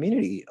start a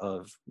community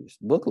of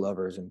book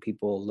lovers and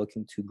people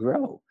looking to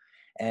grow.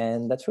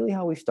 And that's really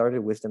how we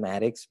started Wisdom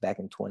Addicts back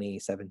in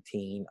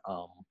 2017.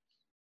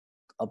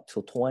 Up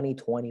till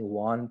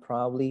 2021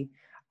 probably,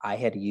 I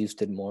had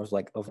used it more as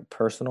like of a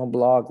personal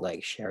blog,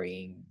 like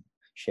sharing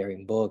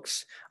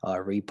books,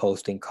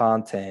 reposting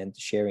content,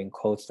 sharing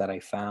quotes that I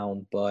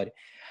found. But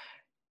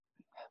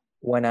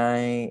when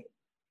I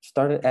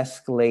started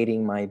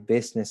escalating my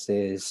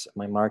businesses,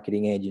 my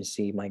marketing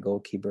agency, my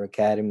Goalkeeper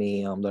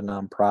Academy, the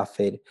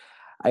nonprofit,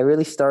 I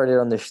really started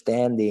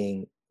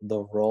understanding the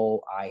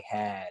role I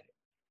had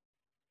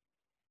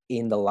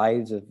in the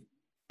lives of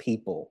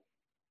people.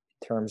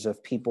 Terms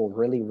of people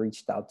really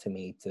reached out to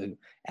me to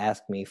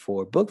ask me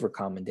for book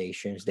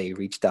recommendations. They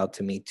reached out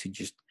to me to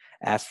just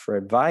ask for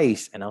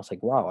advice. And I was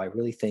like, wow, I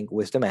really think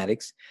Wisdom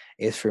Addicts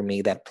is for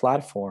me that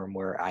platform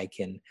where I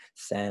can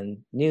send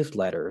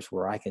newsletters,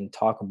 where I can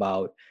talk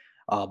about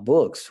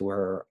books,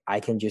 where I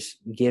can just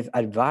give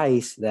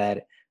advice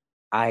that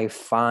I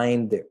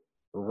find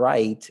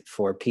right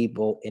for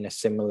people in a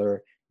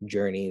similar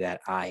journey that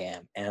I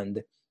am.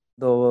 And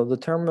the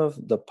term of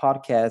the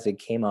podcast, it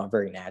came out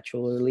very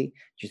naturally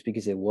just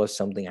because it was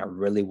something I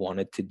really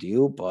wanted to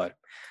do. But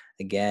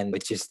again,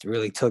 it just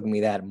really took me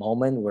that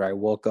moment where I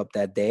woke up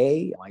that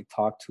day. I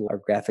talked to our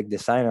graphic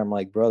designer. I'm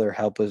like, brother,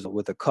 help us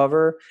with a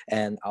cover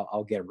and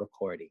I'll get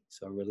recording.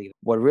 So really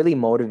what really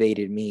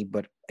motivated me,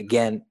 but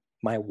again,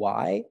 my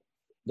why,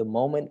 the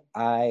moment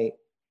I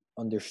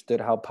understood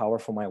how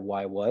powerful my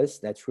why was,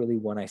 that's really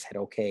when I said,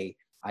 okay,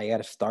 I got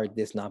to start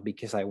this not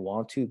because I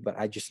want to, but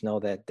I just know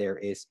that there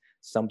is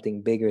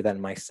something bigger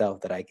than myself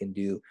that I can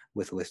do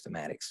with Wisdom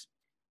Addicts.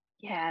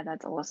 Yeah,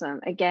 that's awesome.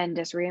 Again,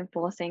 just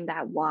reinforcing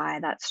that why,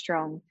 that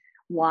strong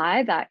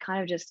why that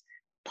kind of just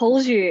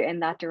pulls you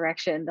in that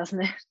direction,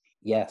 doesn't it?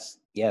 Yes,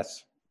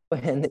 yes.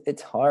 And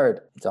it's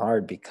hard. It's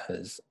hard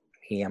because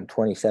I'm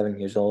 27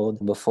 years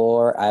old.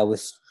 Before I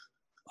was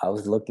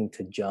looking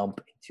to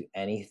jump into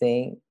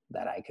anything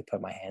that I could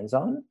put my hands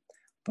on.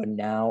 But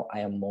now I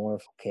am more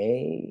of,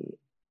 okay,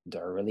 do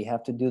I really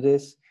have to do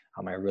this?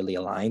 Am I really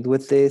aligned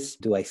with this?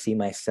 Do I see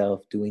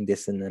myself doing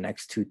this in the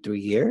next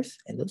 2-3 years?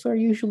 And those are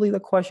usually the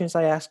questions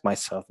I ask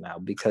myself now,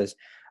 because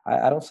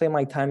I don't say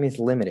my time is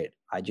limited.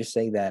 I just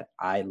say that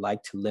I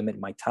like to limit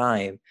my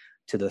time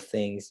to the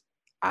things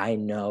I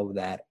know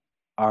that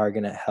are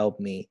going to help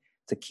me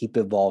to keep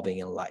evolving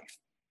in life.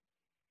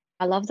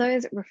 I love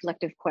those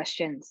reflective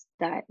questions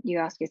that you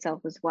ask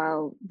yourself as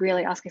well.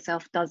 Really ask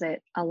yourself, does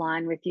it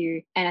align with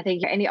you? And I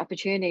think any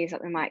opportunities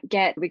that we might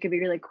get, we could be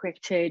really quick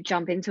to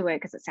jump into it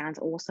because it sounds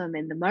awesome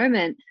in the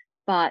moment.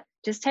 But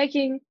just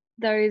taking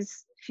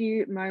those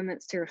few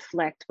moments to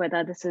reflect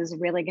whether this is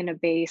really going to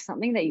be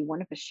something that you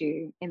want to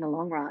pursue in the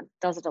long run.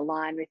 Does it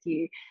align with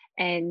you?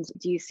 And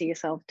do you see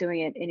yourself doing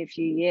it in a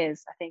few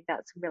years? I think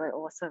that's really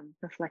awesome,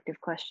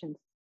 reflective questions.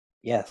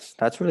 Yes,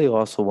 that's really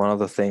also one of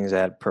the things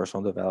that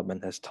personal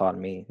development has taught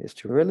me is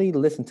to really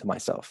listen to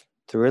myself,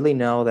 to really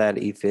know that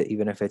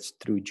even if it's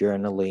through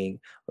journaling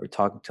or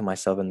talking to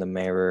myself in the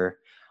mirror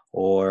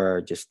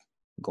or just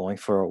going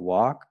for a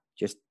walk,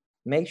 just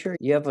make sure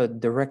you have a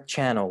direct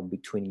channel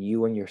between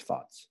you and your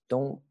thoughts.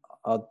 Don't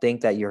think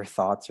that your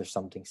thoughts are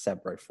something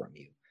separate from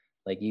you.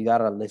 Like you got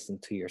to listen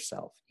to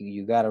yourself.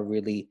 You got to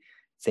really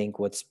think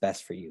what's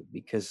best for you,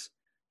 because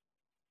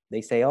they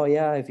say, oh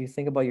yeah, if you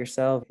think about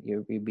yourself,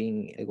 you're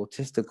being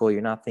egotistical,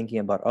 you're not thinking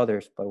about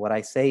others. But what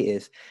I say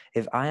is,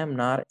 if I am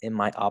not in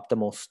my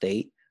optimal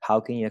state, how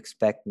can you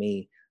expect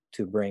me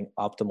to bring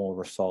optimal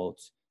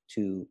results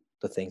to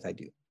the things I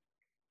do?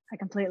 I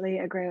completely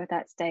agree with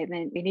that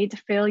statement. You need to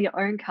fill your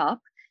own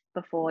cup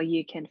before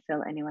you can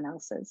fill anyone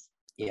else's.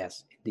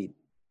 Yes, indeed.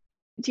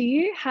 Do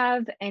you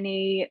have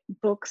any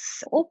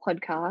books or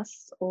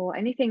podcasts or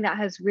anything that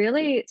has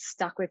really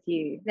stuck with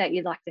you that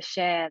you'd like to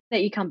share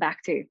that you come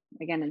back to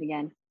again and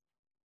again?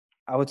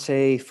 I would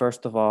say,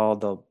 first of all,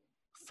 the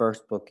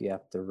first book you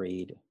have to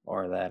read,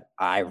 or that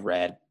I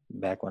read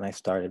back when I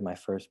started my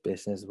first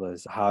business,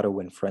 was How to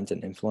Win Friends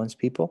and Influence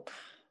People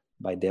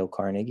by Dale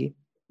Carnegie.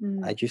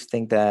 Mm, I just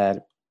think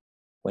that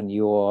when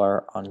you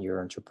are on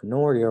your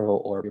entrepreneurial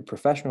or your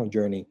professional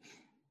journey,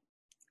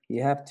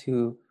 you have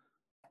to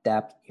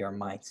adapt your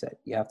mindset.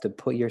 You have to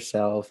put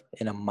yourself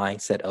in a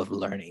mindset of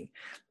learning,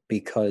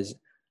 because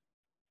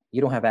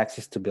you don't have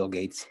access to Bill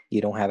Gates. You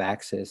don't have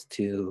access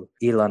to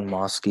Elon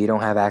Musk. You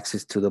don't have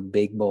access to the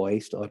big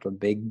boys or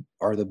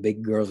the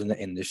big girls in the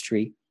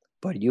industry,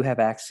 but you have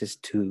access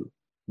to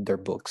their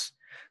books.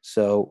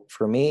 So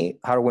for me,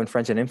 How to Win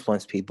Friends and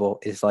Influence People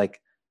is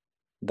like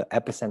the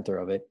epicenter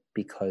of it,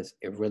 because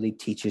it really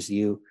teaches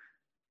you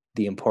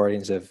the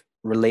importance of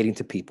relating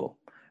to people,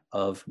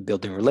 of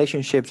building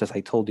relationships. As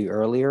I told you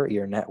earlier,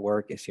 your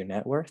network is your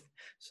net worth.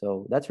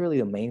 So that's really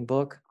the main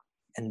book.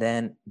 And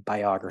then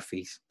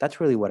biographies.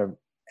 That's really what I'm,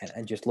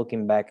 and just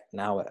looking back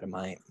now at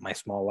my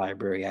small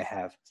library I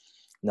have,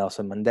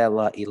 Nelson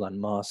Mandela, Elon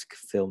Musk,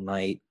 Phil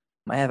Knight.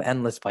 I have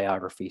endless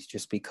biographies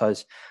just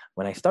because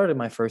when I started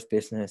my first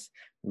business,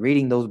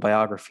 reading those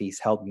biographies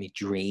helped me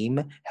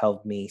dream,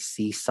 helped me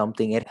see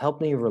something. It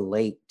helped me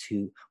relate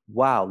to,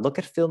 wow, look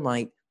at Phil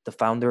Knight, the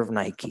founder of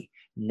Nike.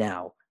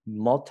 Now,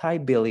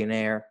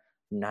 multi-billionaire,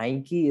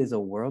 Nike is a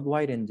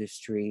worldwide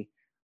industry,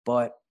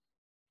 but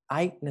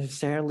I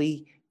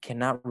necessarily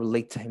cannot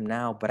relate to him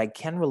now, but I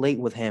can relate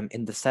with him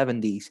in the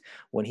 70s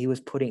when he was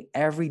putting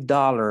every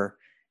dollar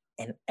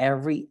and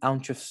every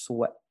ounce of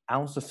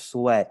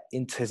sweat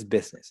into his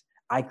business.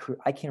 I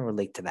can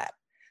relate to that.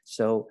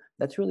 So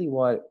that's really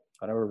what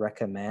I would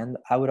recommend.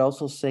 I would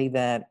also say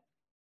that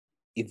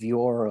if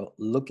you're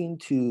looking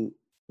to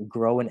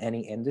grow in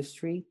any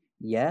industry,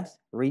 yes,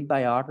 read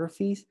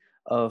biographies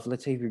of,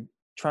 let's say, if you're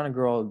trying to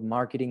grow a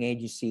marketing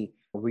agency,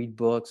 read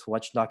books,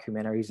 watch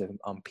documentaries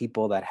of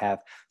people that have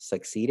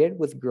succeeded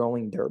with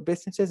growing their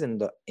businesses in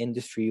the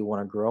industry you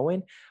want to grow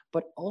in,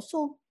 but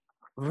also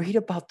read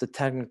about the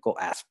technical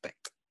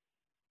aspect.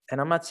 And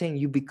I'm not saying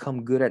you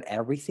become good at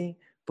everything,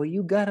 but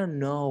you got to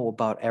know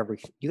about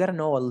everything. You got to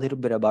know a little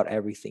bit about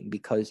everything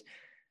because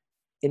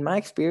in my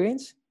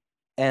experience,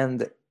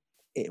 and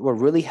what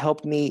really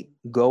helped me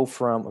go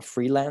from a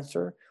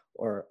freelancer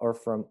or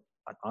from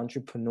an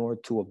entrepreneur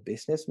to a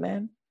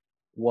businessman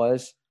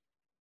was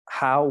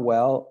how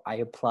well I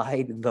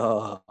applied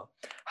the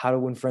how to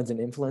win friends and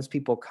influence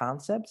people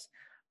concepts,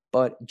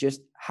 but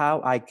just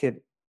how I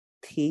could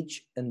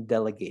teach and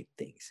delegate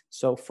things.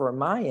 So for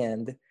my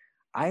end,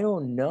 I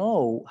don't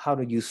know how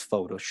to use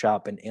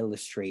Photoshop and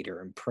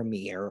Illustrator and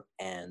Premiere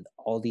and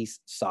all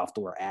these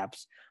software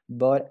apps,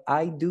 but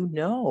I do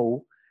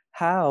know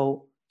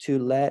how to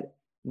let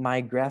my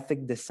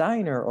graphic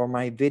designer or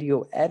my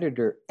video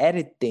editor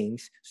edit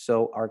things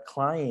so our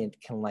client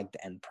can like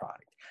the end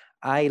product.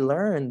 I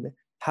learned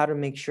how to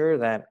make sure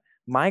that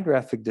my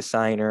graphic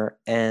designer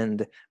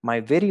and my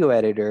video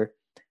editor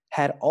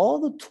had all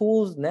the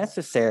tools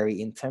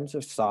necessary in terms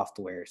of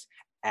softwares,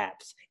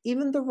 apps,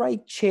 even the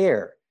right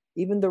chair,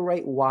 even the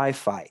right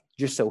Wi-Fi,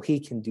 just so he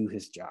can do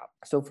his job.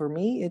 So for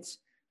me, it's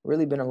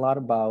really been a lot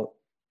about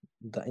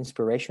the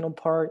inspirational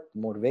part,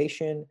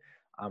 motivation,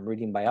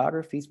 reading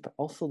biographies, but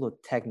also the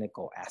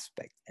technical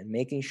aspect and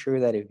making sure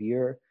that if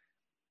you're,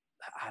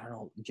 I don't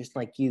know, just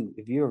like you,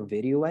 if you're a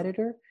video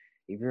editor,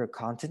 if you're a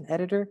content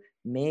editor,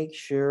 make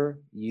sure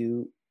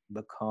you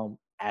become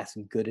as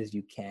good as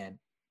you can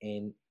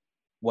in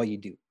what you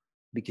do,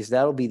 because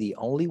that'll be the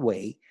only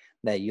way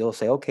that you'll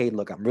say, okay,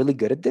 look, I'm really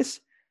good at this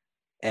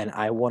and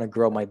I want to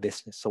grow my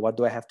business. So what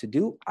do I have to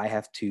do? I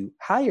have to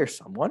hire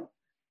someone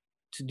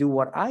to do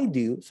what I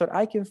do so that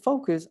I can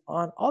focus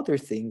on other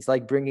things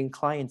like bringing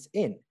clients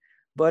in.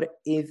 But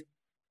if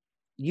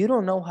you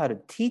don't know how to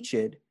teach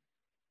it,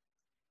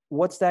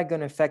 what's that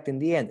going to affect in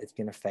the end? It's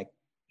going to affect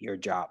your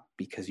job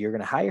because you're going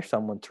to hire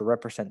someone to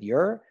represent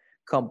your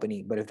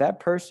company. But if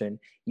that person,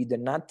 you did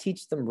not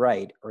teach them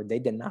right, or they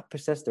did not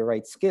possess the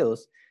right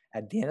skills,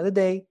 at the end of the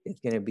day,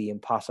 it's going to be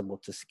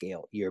impossible to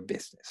scale your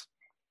business.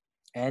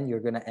 And you're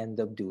going to end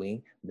up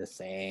doing the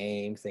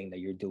same thing that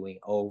you're doing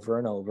over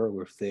and over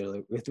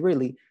with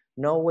really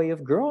no way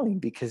of growing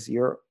because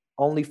you're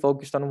only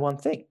focused on one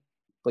thing.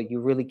 But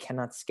you really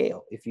cannot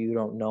scale if you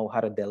don't know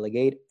how to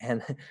delegate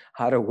and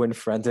how to win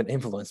friends and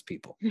influence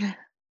people.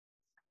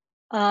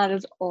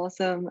 That's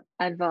awesome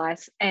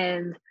advice.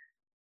 And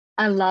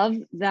I love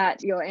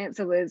that your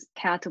answer was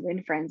how to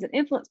win friends and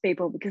influence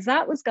people, because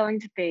that was going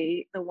to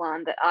be the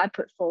one that I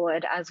put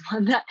forward as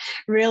one that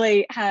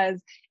really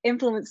has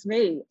influenced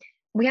me.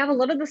 We have a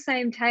lot of the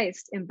same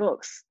taste in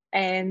books.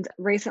 And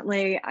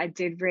recently I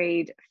did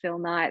read Phil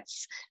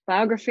Knight's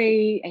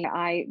biography, and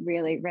I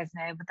really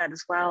resonated with that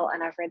as well.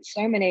 And I've read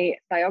so many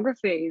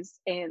biographies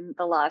in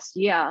the last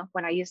year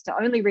when I used to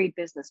only read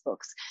business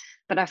books.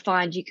 But I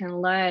find you can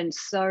learn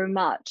so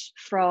much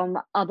from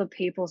other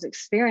people's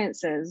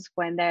experiences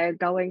when they're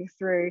going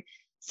through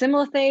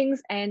similar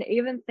things, and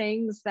even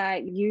things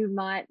that you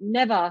might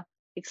never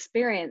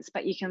experience,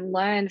 but you can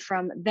learn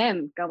from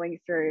them going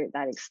through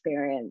that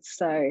experience.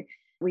 So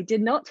we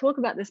did not talk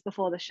about this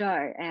before the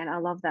show, and I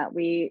love that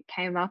we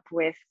came up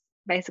with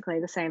basically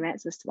the same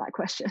answers to that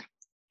question.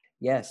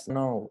 Yes,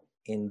 no,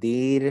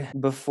 indeed.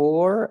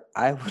 Before,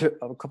 I would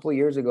a couple of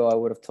years ago, I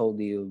would have told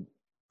you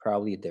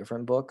probably a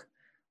different book,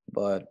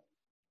 but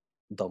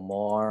the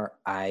more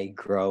I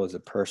grow as a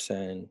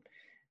person,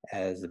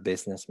 as a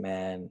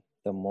businessman,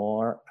 the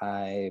more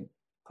I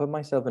put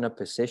myself in a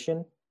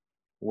position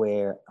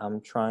where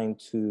I'm trying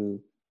to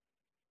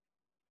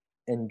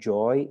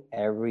enjoy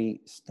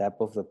every step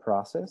of the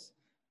process.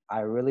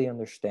 I really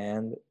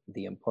understand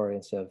the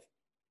importance of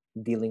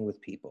dealing with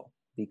people,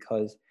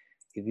 because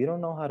if you don't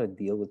know how to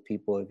deal with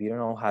people, if you don't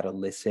know how to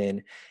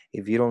listen,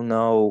 if you don't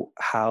know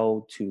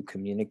how to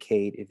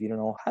communicate, if you don't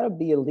know how to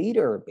be a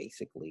leader,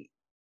 basically,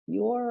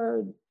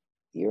 you're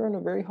you're in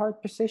a very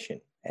hard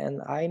position.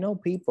 And I know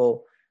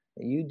people,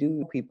 you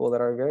do people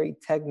that are very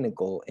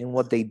technical in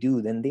what they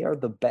do, then they are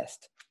the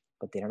best,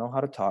 but they don't know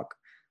how to talk.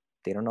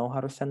 They don't know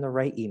how to send the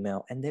right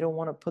email, and they don't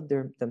want to put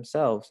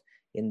themselves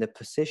in the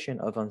position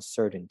of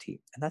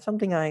uncertainty. And that's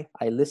something I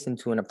listened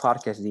to in a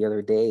podcast the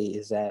other day,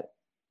 is that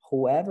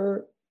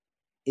whoever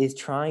is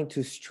trying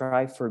to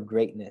strive for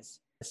greatness,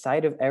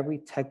 aside of every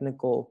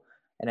technical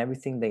and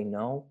everything they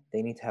know,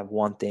 they need to have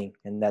one thing,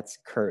 and that's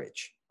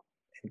courage.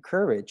 And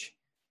courage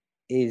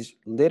is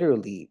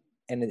literally,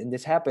 and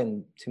this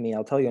happened to me,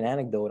 I'll tell you an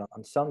anecdote.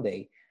 On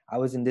Sunday, I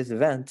was in this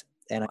event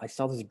and I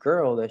saw this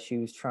girl that she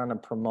was trying to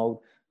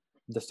promote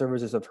the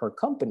services of her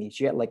company.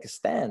 She had like a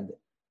stand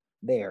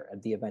there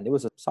at the event. It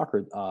was a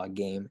soccer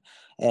game,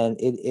 and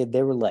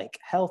they were like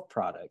health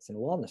products and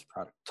wellness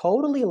products,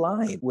 totally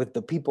aligned with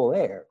the people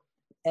there.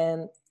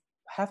 And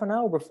half an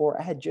hour before,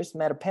 I had just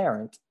met a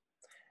parent,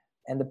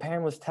 and the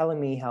parent was telling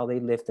me how they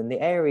lived in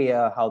the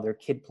area, how their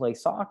kid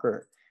plays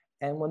soccer.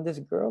 And when this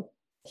girl,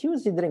 she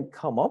didn't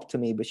come up to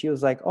me, but she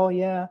was like, "Oh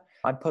yeah,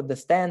 I put the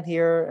stand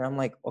here." And I'm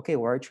like, "Okay,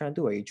 what are you trying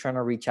to do? Are you trying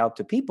to reach out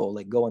to people,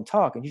 like go and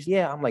talk?" And she's,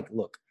 "Yeah." I'm like,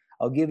 "Look,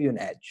 I'll give you an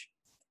edge.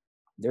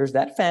 There's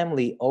that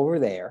family over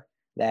there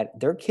that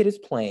their kid is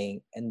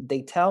playing, and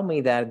they tell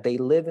me that they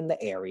live in the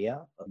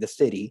area of the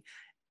city,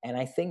 and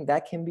I think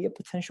that can be a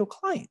potential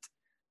client."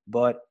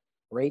 But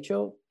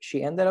Rachel,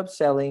 she ended up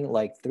selling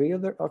like three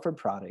of her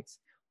products,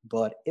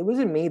 but it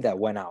wasn't me that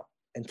went out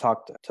and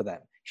talked to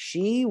them.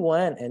 She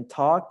went and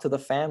talked to the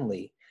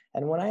family.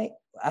 And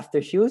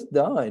after she was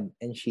done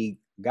and she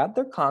got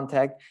their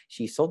contact,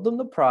 she sold them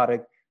the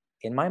product.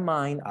 In my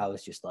mind, I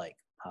was just like,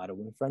 how to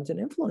win friends and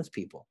influence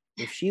people.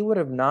 If she would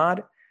have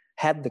not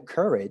had the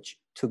courage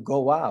to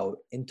go out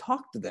and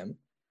talk to them,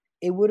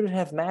 it wouldn't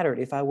have mattered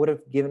if I would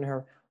have given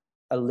her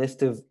a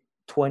list of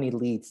 20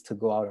 leads to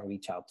go out and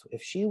reach out to.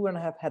 If she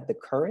wouldn't have had the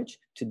courage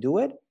to do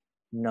it,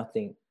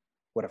 nothing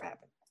would have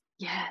happened.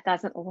 Yeah,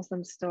 that's an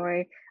awesome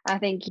story. I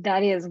think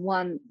that is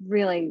one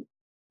really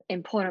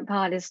important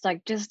part, is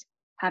like just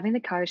having the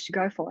courage to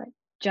go for it.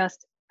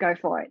 Just go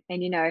for it.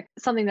 And,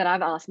 something that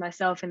I've asked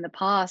myself in the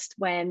past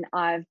when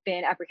I've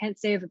been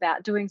apprehensive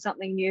about doing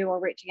something new or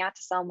reaching out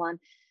to someone,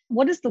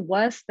 what is the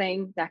worst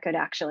thing that could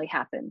actually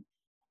happen?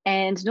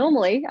 And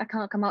normally I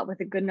can't come up with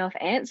a good enough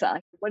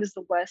answer. What is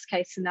the worst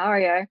case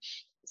scenario?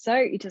 So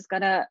you just got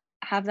to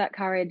have that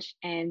courage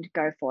and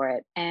go for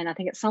it. And I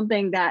think it's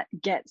something that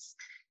gets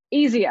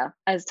easier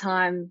as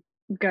time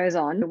goes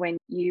on. When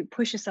you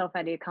push yourself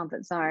out of your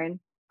comfort zone,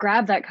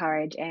 grab that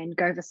courage and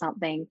go for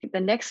something. The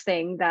next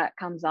thing that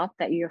comes up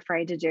that you're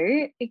afraid to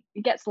do, it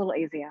gets a little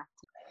easier.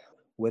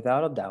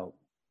 Without a doubt,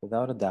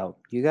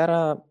 you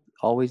gotta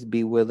always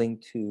be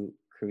willing to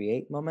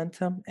create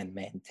momentum and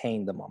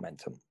maintain the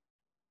momentum.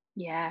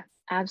 Yeah,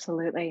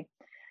 absolutely.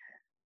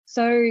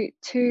 So,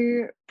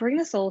 to bring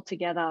us all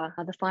together,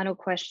 the final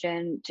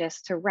question,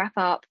 just to wrap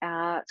up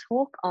our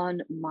talk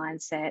on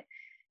mindset,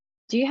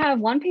 do you have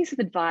one piece of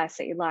advice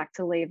that you'd like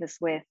to leave us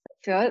with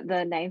for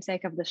the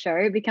namesake of the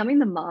show, becoming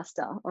the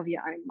master of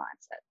your own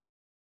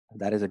mindset?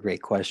 That is a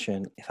great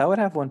question. If I would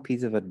have one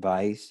piece of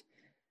advice,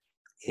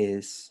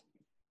 is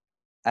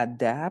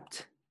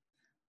adapt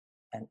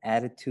an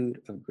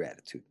attitude of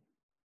gratitude.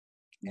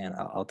 And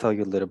I'll tell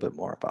you a little bit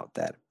more about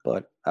that,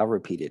 but I'll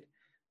repeat it.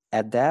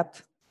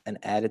 Adapt an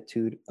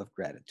attitude of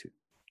gratitude.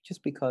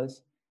 Just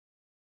because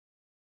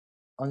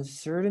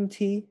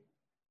uncertainty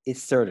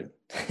is certain.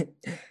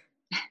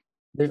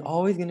 There's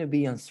always going to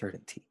be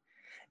uncertainty.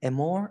 And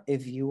more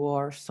if you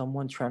are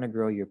someone trying to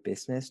grow your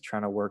business,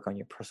 trying to work on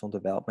your personal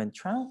development,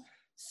 trying to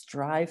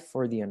strive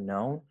for the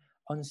unknown,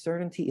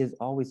 uncertainty is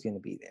always going to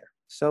be there.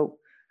 So,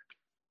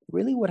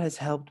 really, what has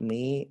helped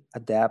me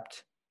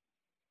adapt,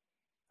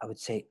 I would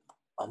say,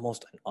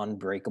 almost an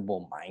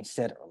unbreakable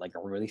mindset, or like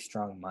a really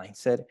strong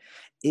mindset,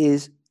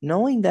 is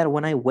knowing that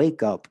when I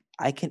wake up,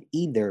 I can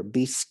either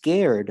be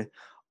scared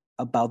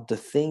about the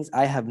things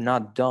I have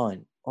not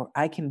done, or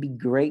I can be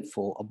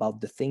grateful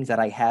about the things that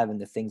I have and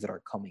the things that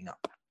are coming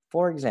up.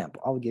 For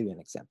example, I'll give you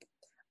an example.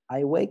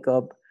 I wake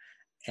up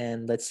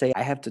and let's say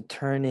I have to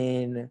turn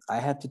in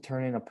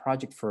a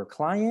project for a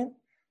client.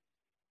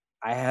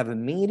 I have a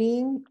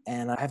meeting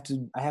and I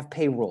have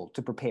payroll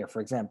to prepare, for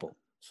example.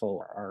 So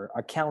our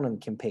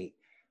accountant can pay,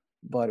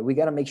 but we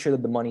got to make sure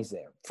that the money's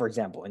there, for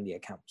example, in the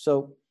account.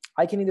 So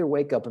I can either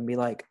wake up and be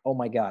like, oh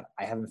my God,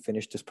 I haven't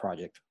finished this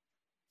project.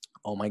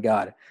 Oh my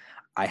God,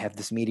 I have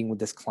this meeting with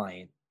this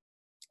client.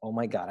 Oh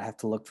my God, I have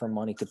to look for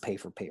money to pay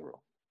for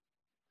payroll.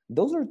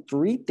 Those are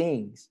three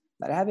things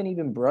that I haven't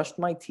even brushed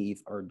my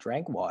teeth or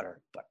drank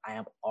water, but I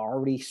am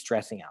already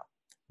stressing out.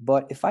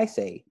 But if I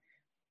say,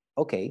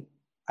 okay,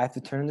 I have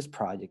to turn in this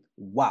project.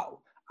 Wow,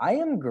 I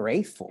am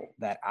grateful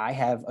that I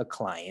have a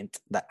client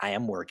that I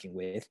am working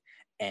with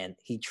and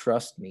he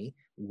trusts me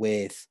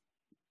with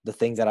the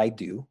things that I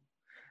do.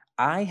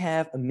 I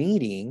have a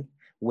meeting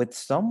with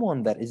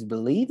someone that is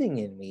believing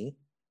in me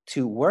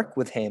to work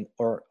with him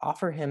or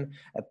offer him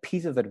a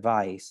piece of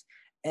advice.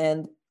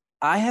 And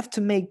I have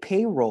to make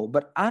payroll,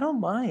 but I don't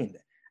mind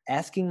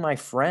asking my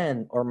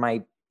friend or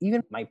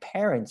even my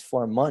parents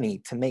for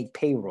money to make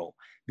payroll.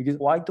 Because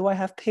why do I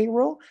have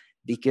payroll?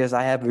 Because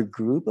I have a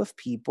group of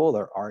people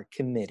that are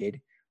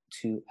committed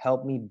to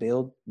help me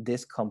build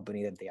this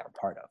company that they are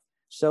part of.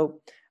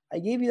 So I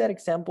gave you that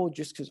example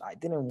just because I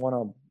didn't want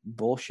to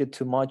bullshit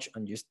too much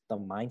on just the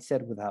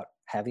mindset without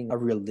having a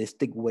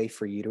realistic way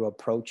for you to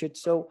approach it.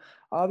 So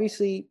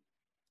obviously,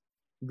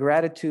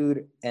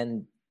 gratitude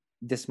and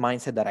this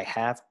mindset that I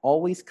have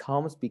always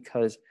comes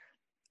because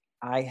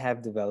I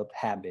have developed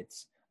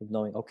habits of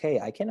knowing, okay,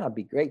 I cannot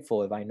be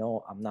grateful if I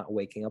know I'm not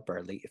waking up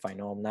early, if I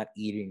know I'm not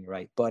eating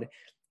right. But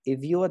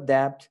if you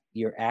adapt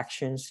your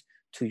actions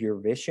to your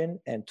vision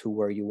and to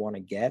where you want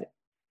to get,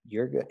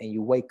 you're good, and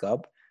you wake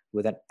up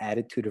with an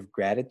attitude of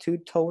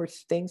gratitude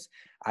towards things,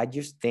 I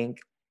just think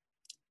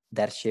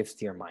that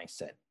shifts your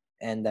mindset,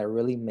 and that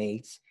really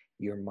makes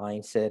your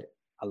mindset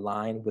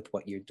align with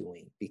what you're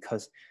doing.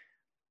 Because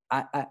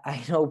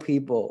I know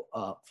people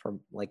from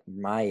like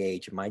my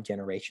age, my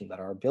generation that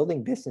are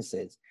building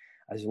businesses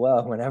as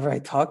well. Whenever I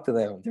talk to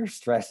them, they're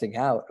stressing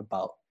out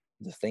about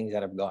the things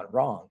that have gone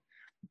wrong,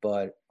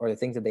 or the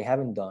things that they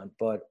haven't done.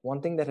 But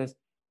one thing that has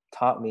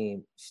taught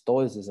me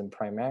stoicism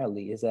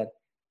primarily is that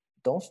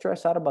don't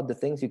stress out about the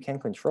things you can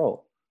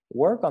control.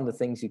 Work on the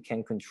things you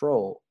can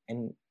control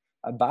and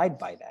abide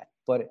by that.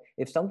 But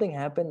if something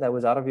happened that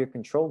was out of your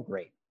control,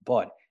 great.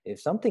 But if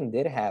something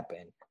did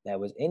happen that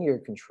was in your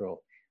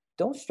control,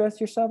 don't stress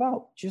yourself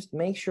out. Just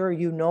make sure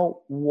you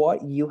know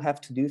what you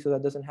have to do so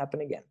that doesn't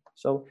happen again.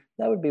 So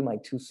that would be my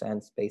 2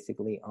 cents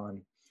basically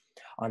on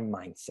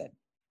mindset.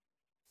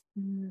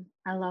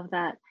 I love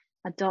that.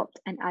 Adopt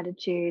an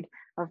attitude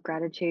of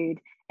gratitude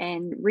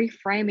and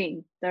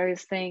reframing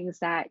those things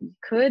that you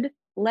could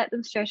let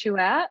them stress you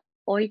out,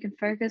 or you can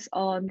focus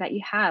on that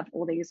you have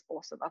all these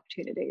awesome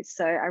opportunities.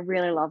 So I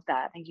really love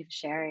that. Thank you for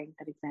sharing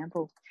that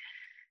example.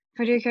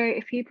 Federico,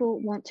 if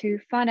people want to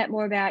find out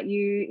more about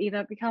you,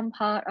 either become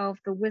part of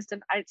the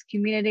Wisdom Addicts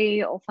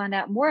community or find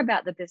out more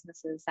about the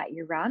businesses that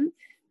you run,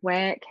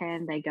 where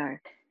can they go?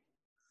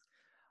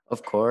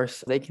 Of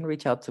course, they can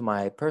reach out to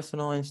my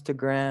personal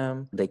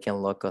Instagram. They can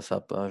look us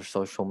up on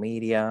social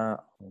media.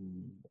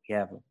 We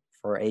have,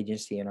 for our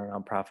agency and our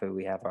nonprofit,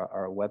 we have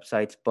our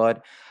websites.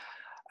 But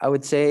I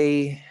would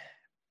say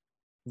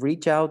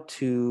reach out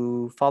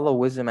to follow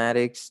Wisdom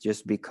Addicts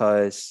just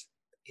because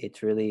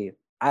it's really,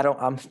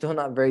 I'm still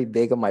not very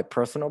big on my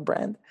personal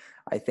brand.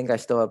 I think I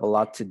still have a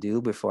lot to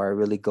do before I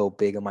really go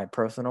big on my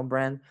personal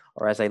brand,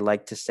 or as I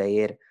like to say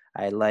it,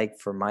 I like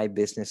for my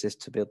businesses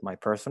to build my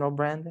personal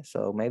brand.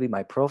 So maybe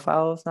my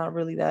profile is not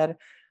really that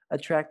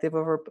attractive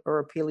or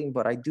appealing,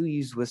 but I do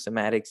use Wisdom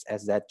Addicts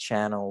as that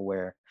channel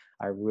where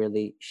I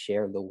really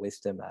share the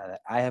wisdom that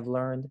I have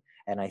learned.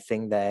 And I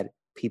think that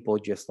people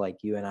just like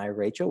you and I,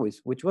 Rachel,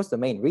 which was the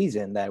main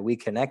reason that we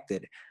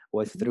connected,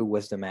 was through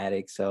Wisdom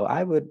Addicts. So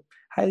I would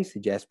highly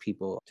suggest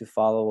people to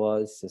follow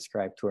us,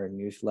 subscribe to our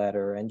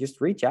newsletter, and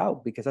just reach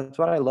out, because that's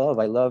what I love.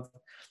 I love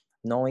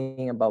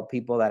knowing about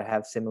people that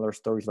have similar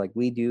stories like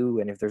we do.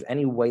 And if there's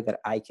any way that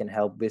I can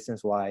help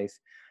business wise,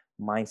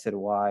 mindset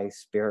wise,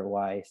 spirit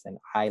wise, and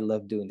I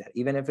love doing that.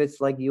 Even if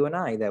it's like you and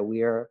I, that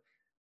we are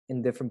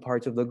in different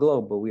parts of the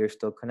globe, but we are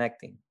still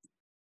connecting.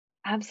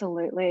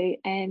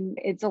 Absolutely. And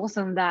it's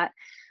awesome that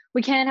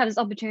we can have this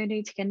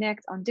opportunity to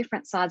connect on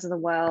different sides of the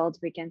world.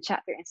 We can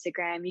chat through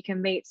Instagram. You can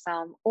meet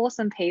some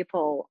awesome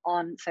people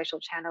on social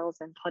channels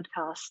and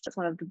podcasts. It's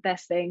one of the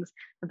best things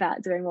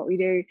about doing what we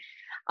do.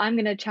 I'm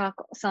going to chuck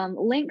some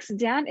links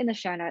down in the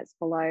show notes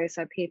below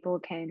so people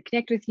can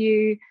connect with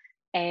you.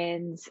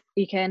 And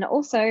you can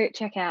also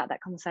check out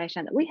that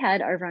conversation that we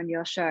had over on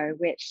your show,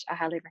 which I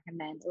highly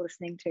recommend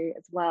listening to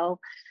as well.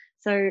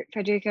 So,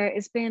 Federico,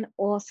 it's been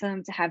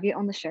awesome to have you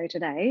on the show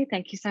today.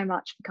 Thank you so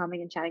much for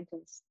coming and chatting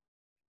to us.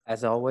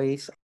 As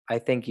always, I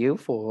thank you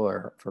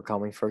for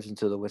coming first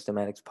into the Wisdom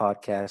Addicts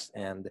podcast,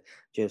 and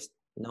just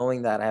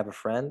knowing that I have a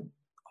friend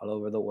all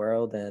over the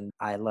world, and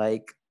I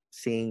like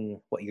seeing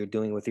what you're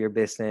doing with your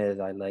business.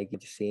 I like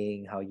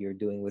seeing how you're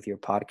doing with your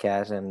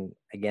podcast. And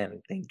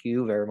again, thank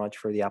you very much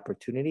for the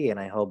opportunity. And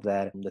I hope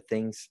that the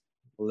things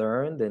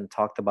learned and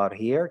talked about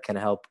here can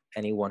help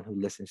anyone who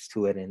listens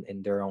to it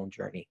in their own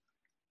journey.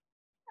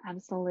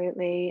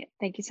 Absolutely.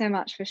 Thank you so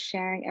much for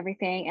sharing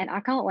everything. And I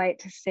can't wait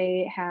to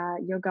see how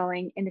you're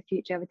going in the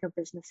future with your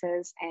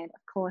businesses, and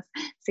of course,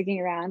 sticking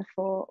around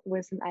for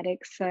Wisdom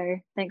Addicts. So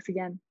thanks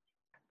again.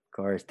 Of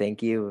course.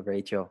 Thank you,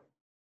 Rachel.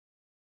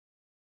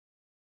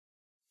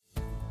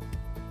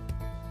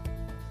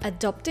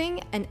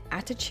 Adopting an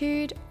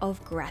attitude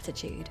of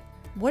gratitude.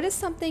 What is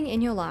something in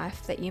your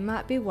life that you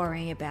might be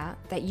worrying about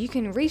that you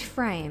can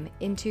reframe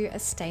into a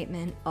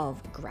statement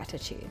of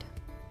gratitude?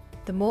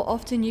 The more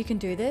often you can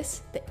do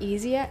this, the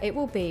easier it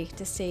will be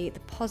to see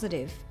the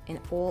positive in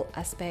all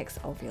aspects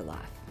of your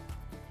life.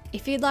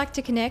 If you'd like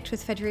to connect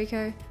with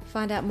Federico,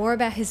 find out more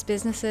about his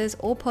businesses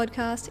or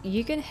podcast,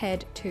 you can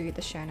head to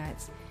the show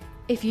notes.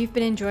 If you've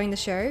been enjoying the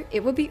show,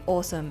 it would be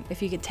awesome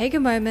if you could take a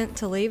moment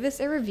to leave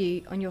us a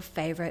review on your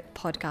favorite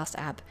podcast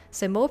app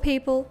so more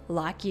people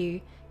like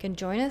you can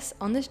join us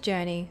on this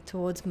journey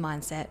towards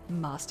mindset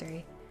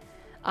mastery.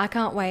 I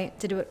can't wait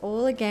to do it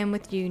all again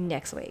with you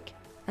next week.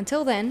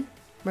 Until then,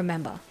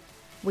 remember,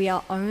 we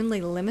are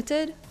only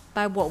limited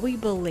by what we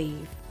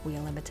believe we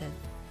are limited.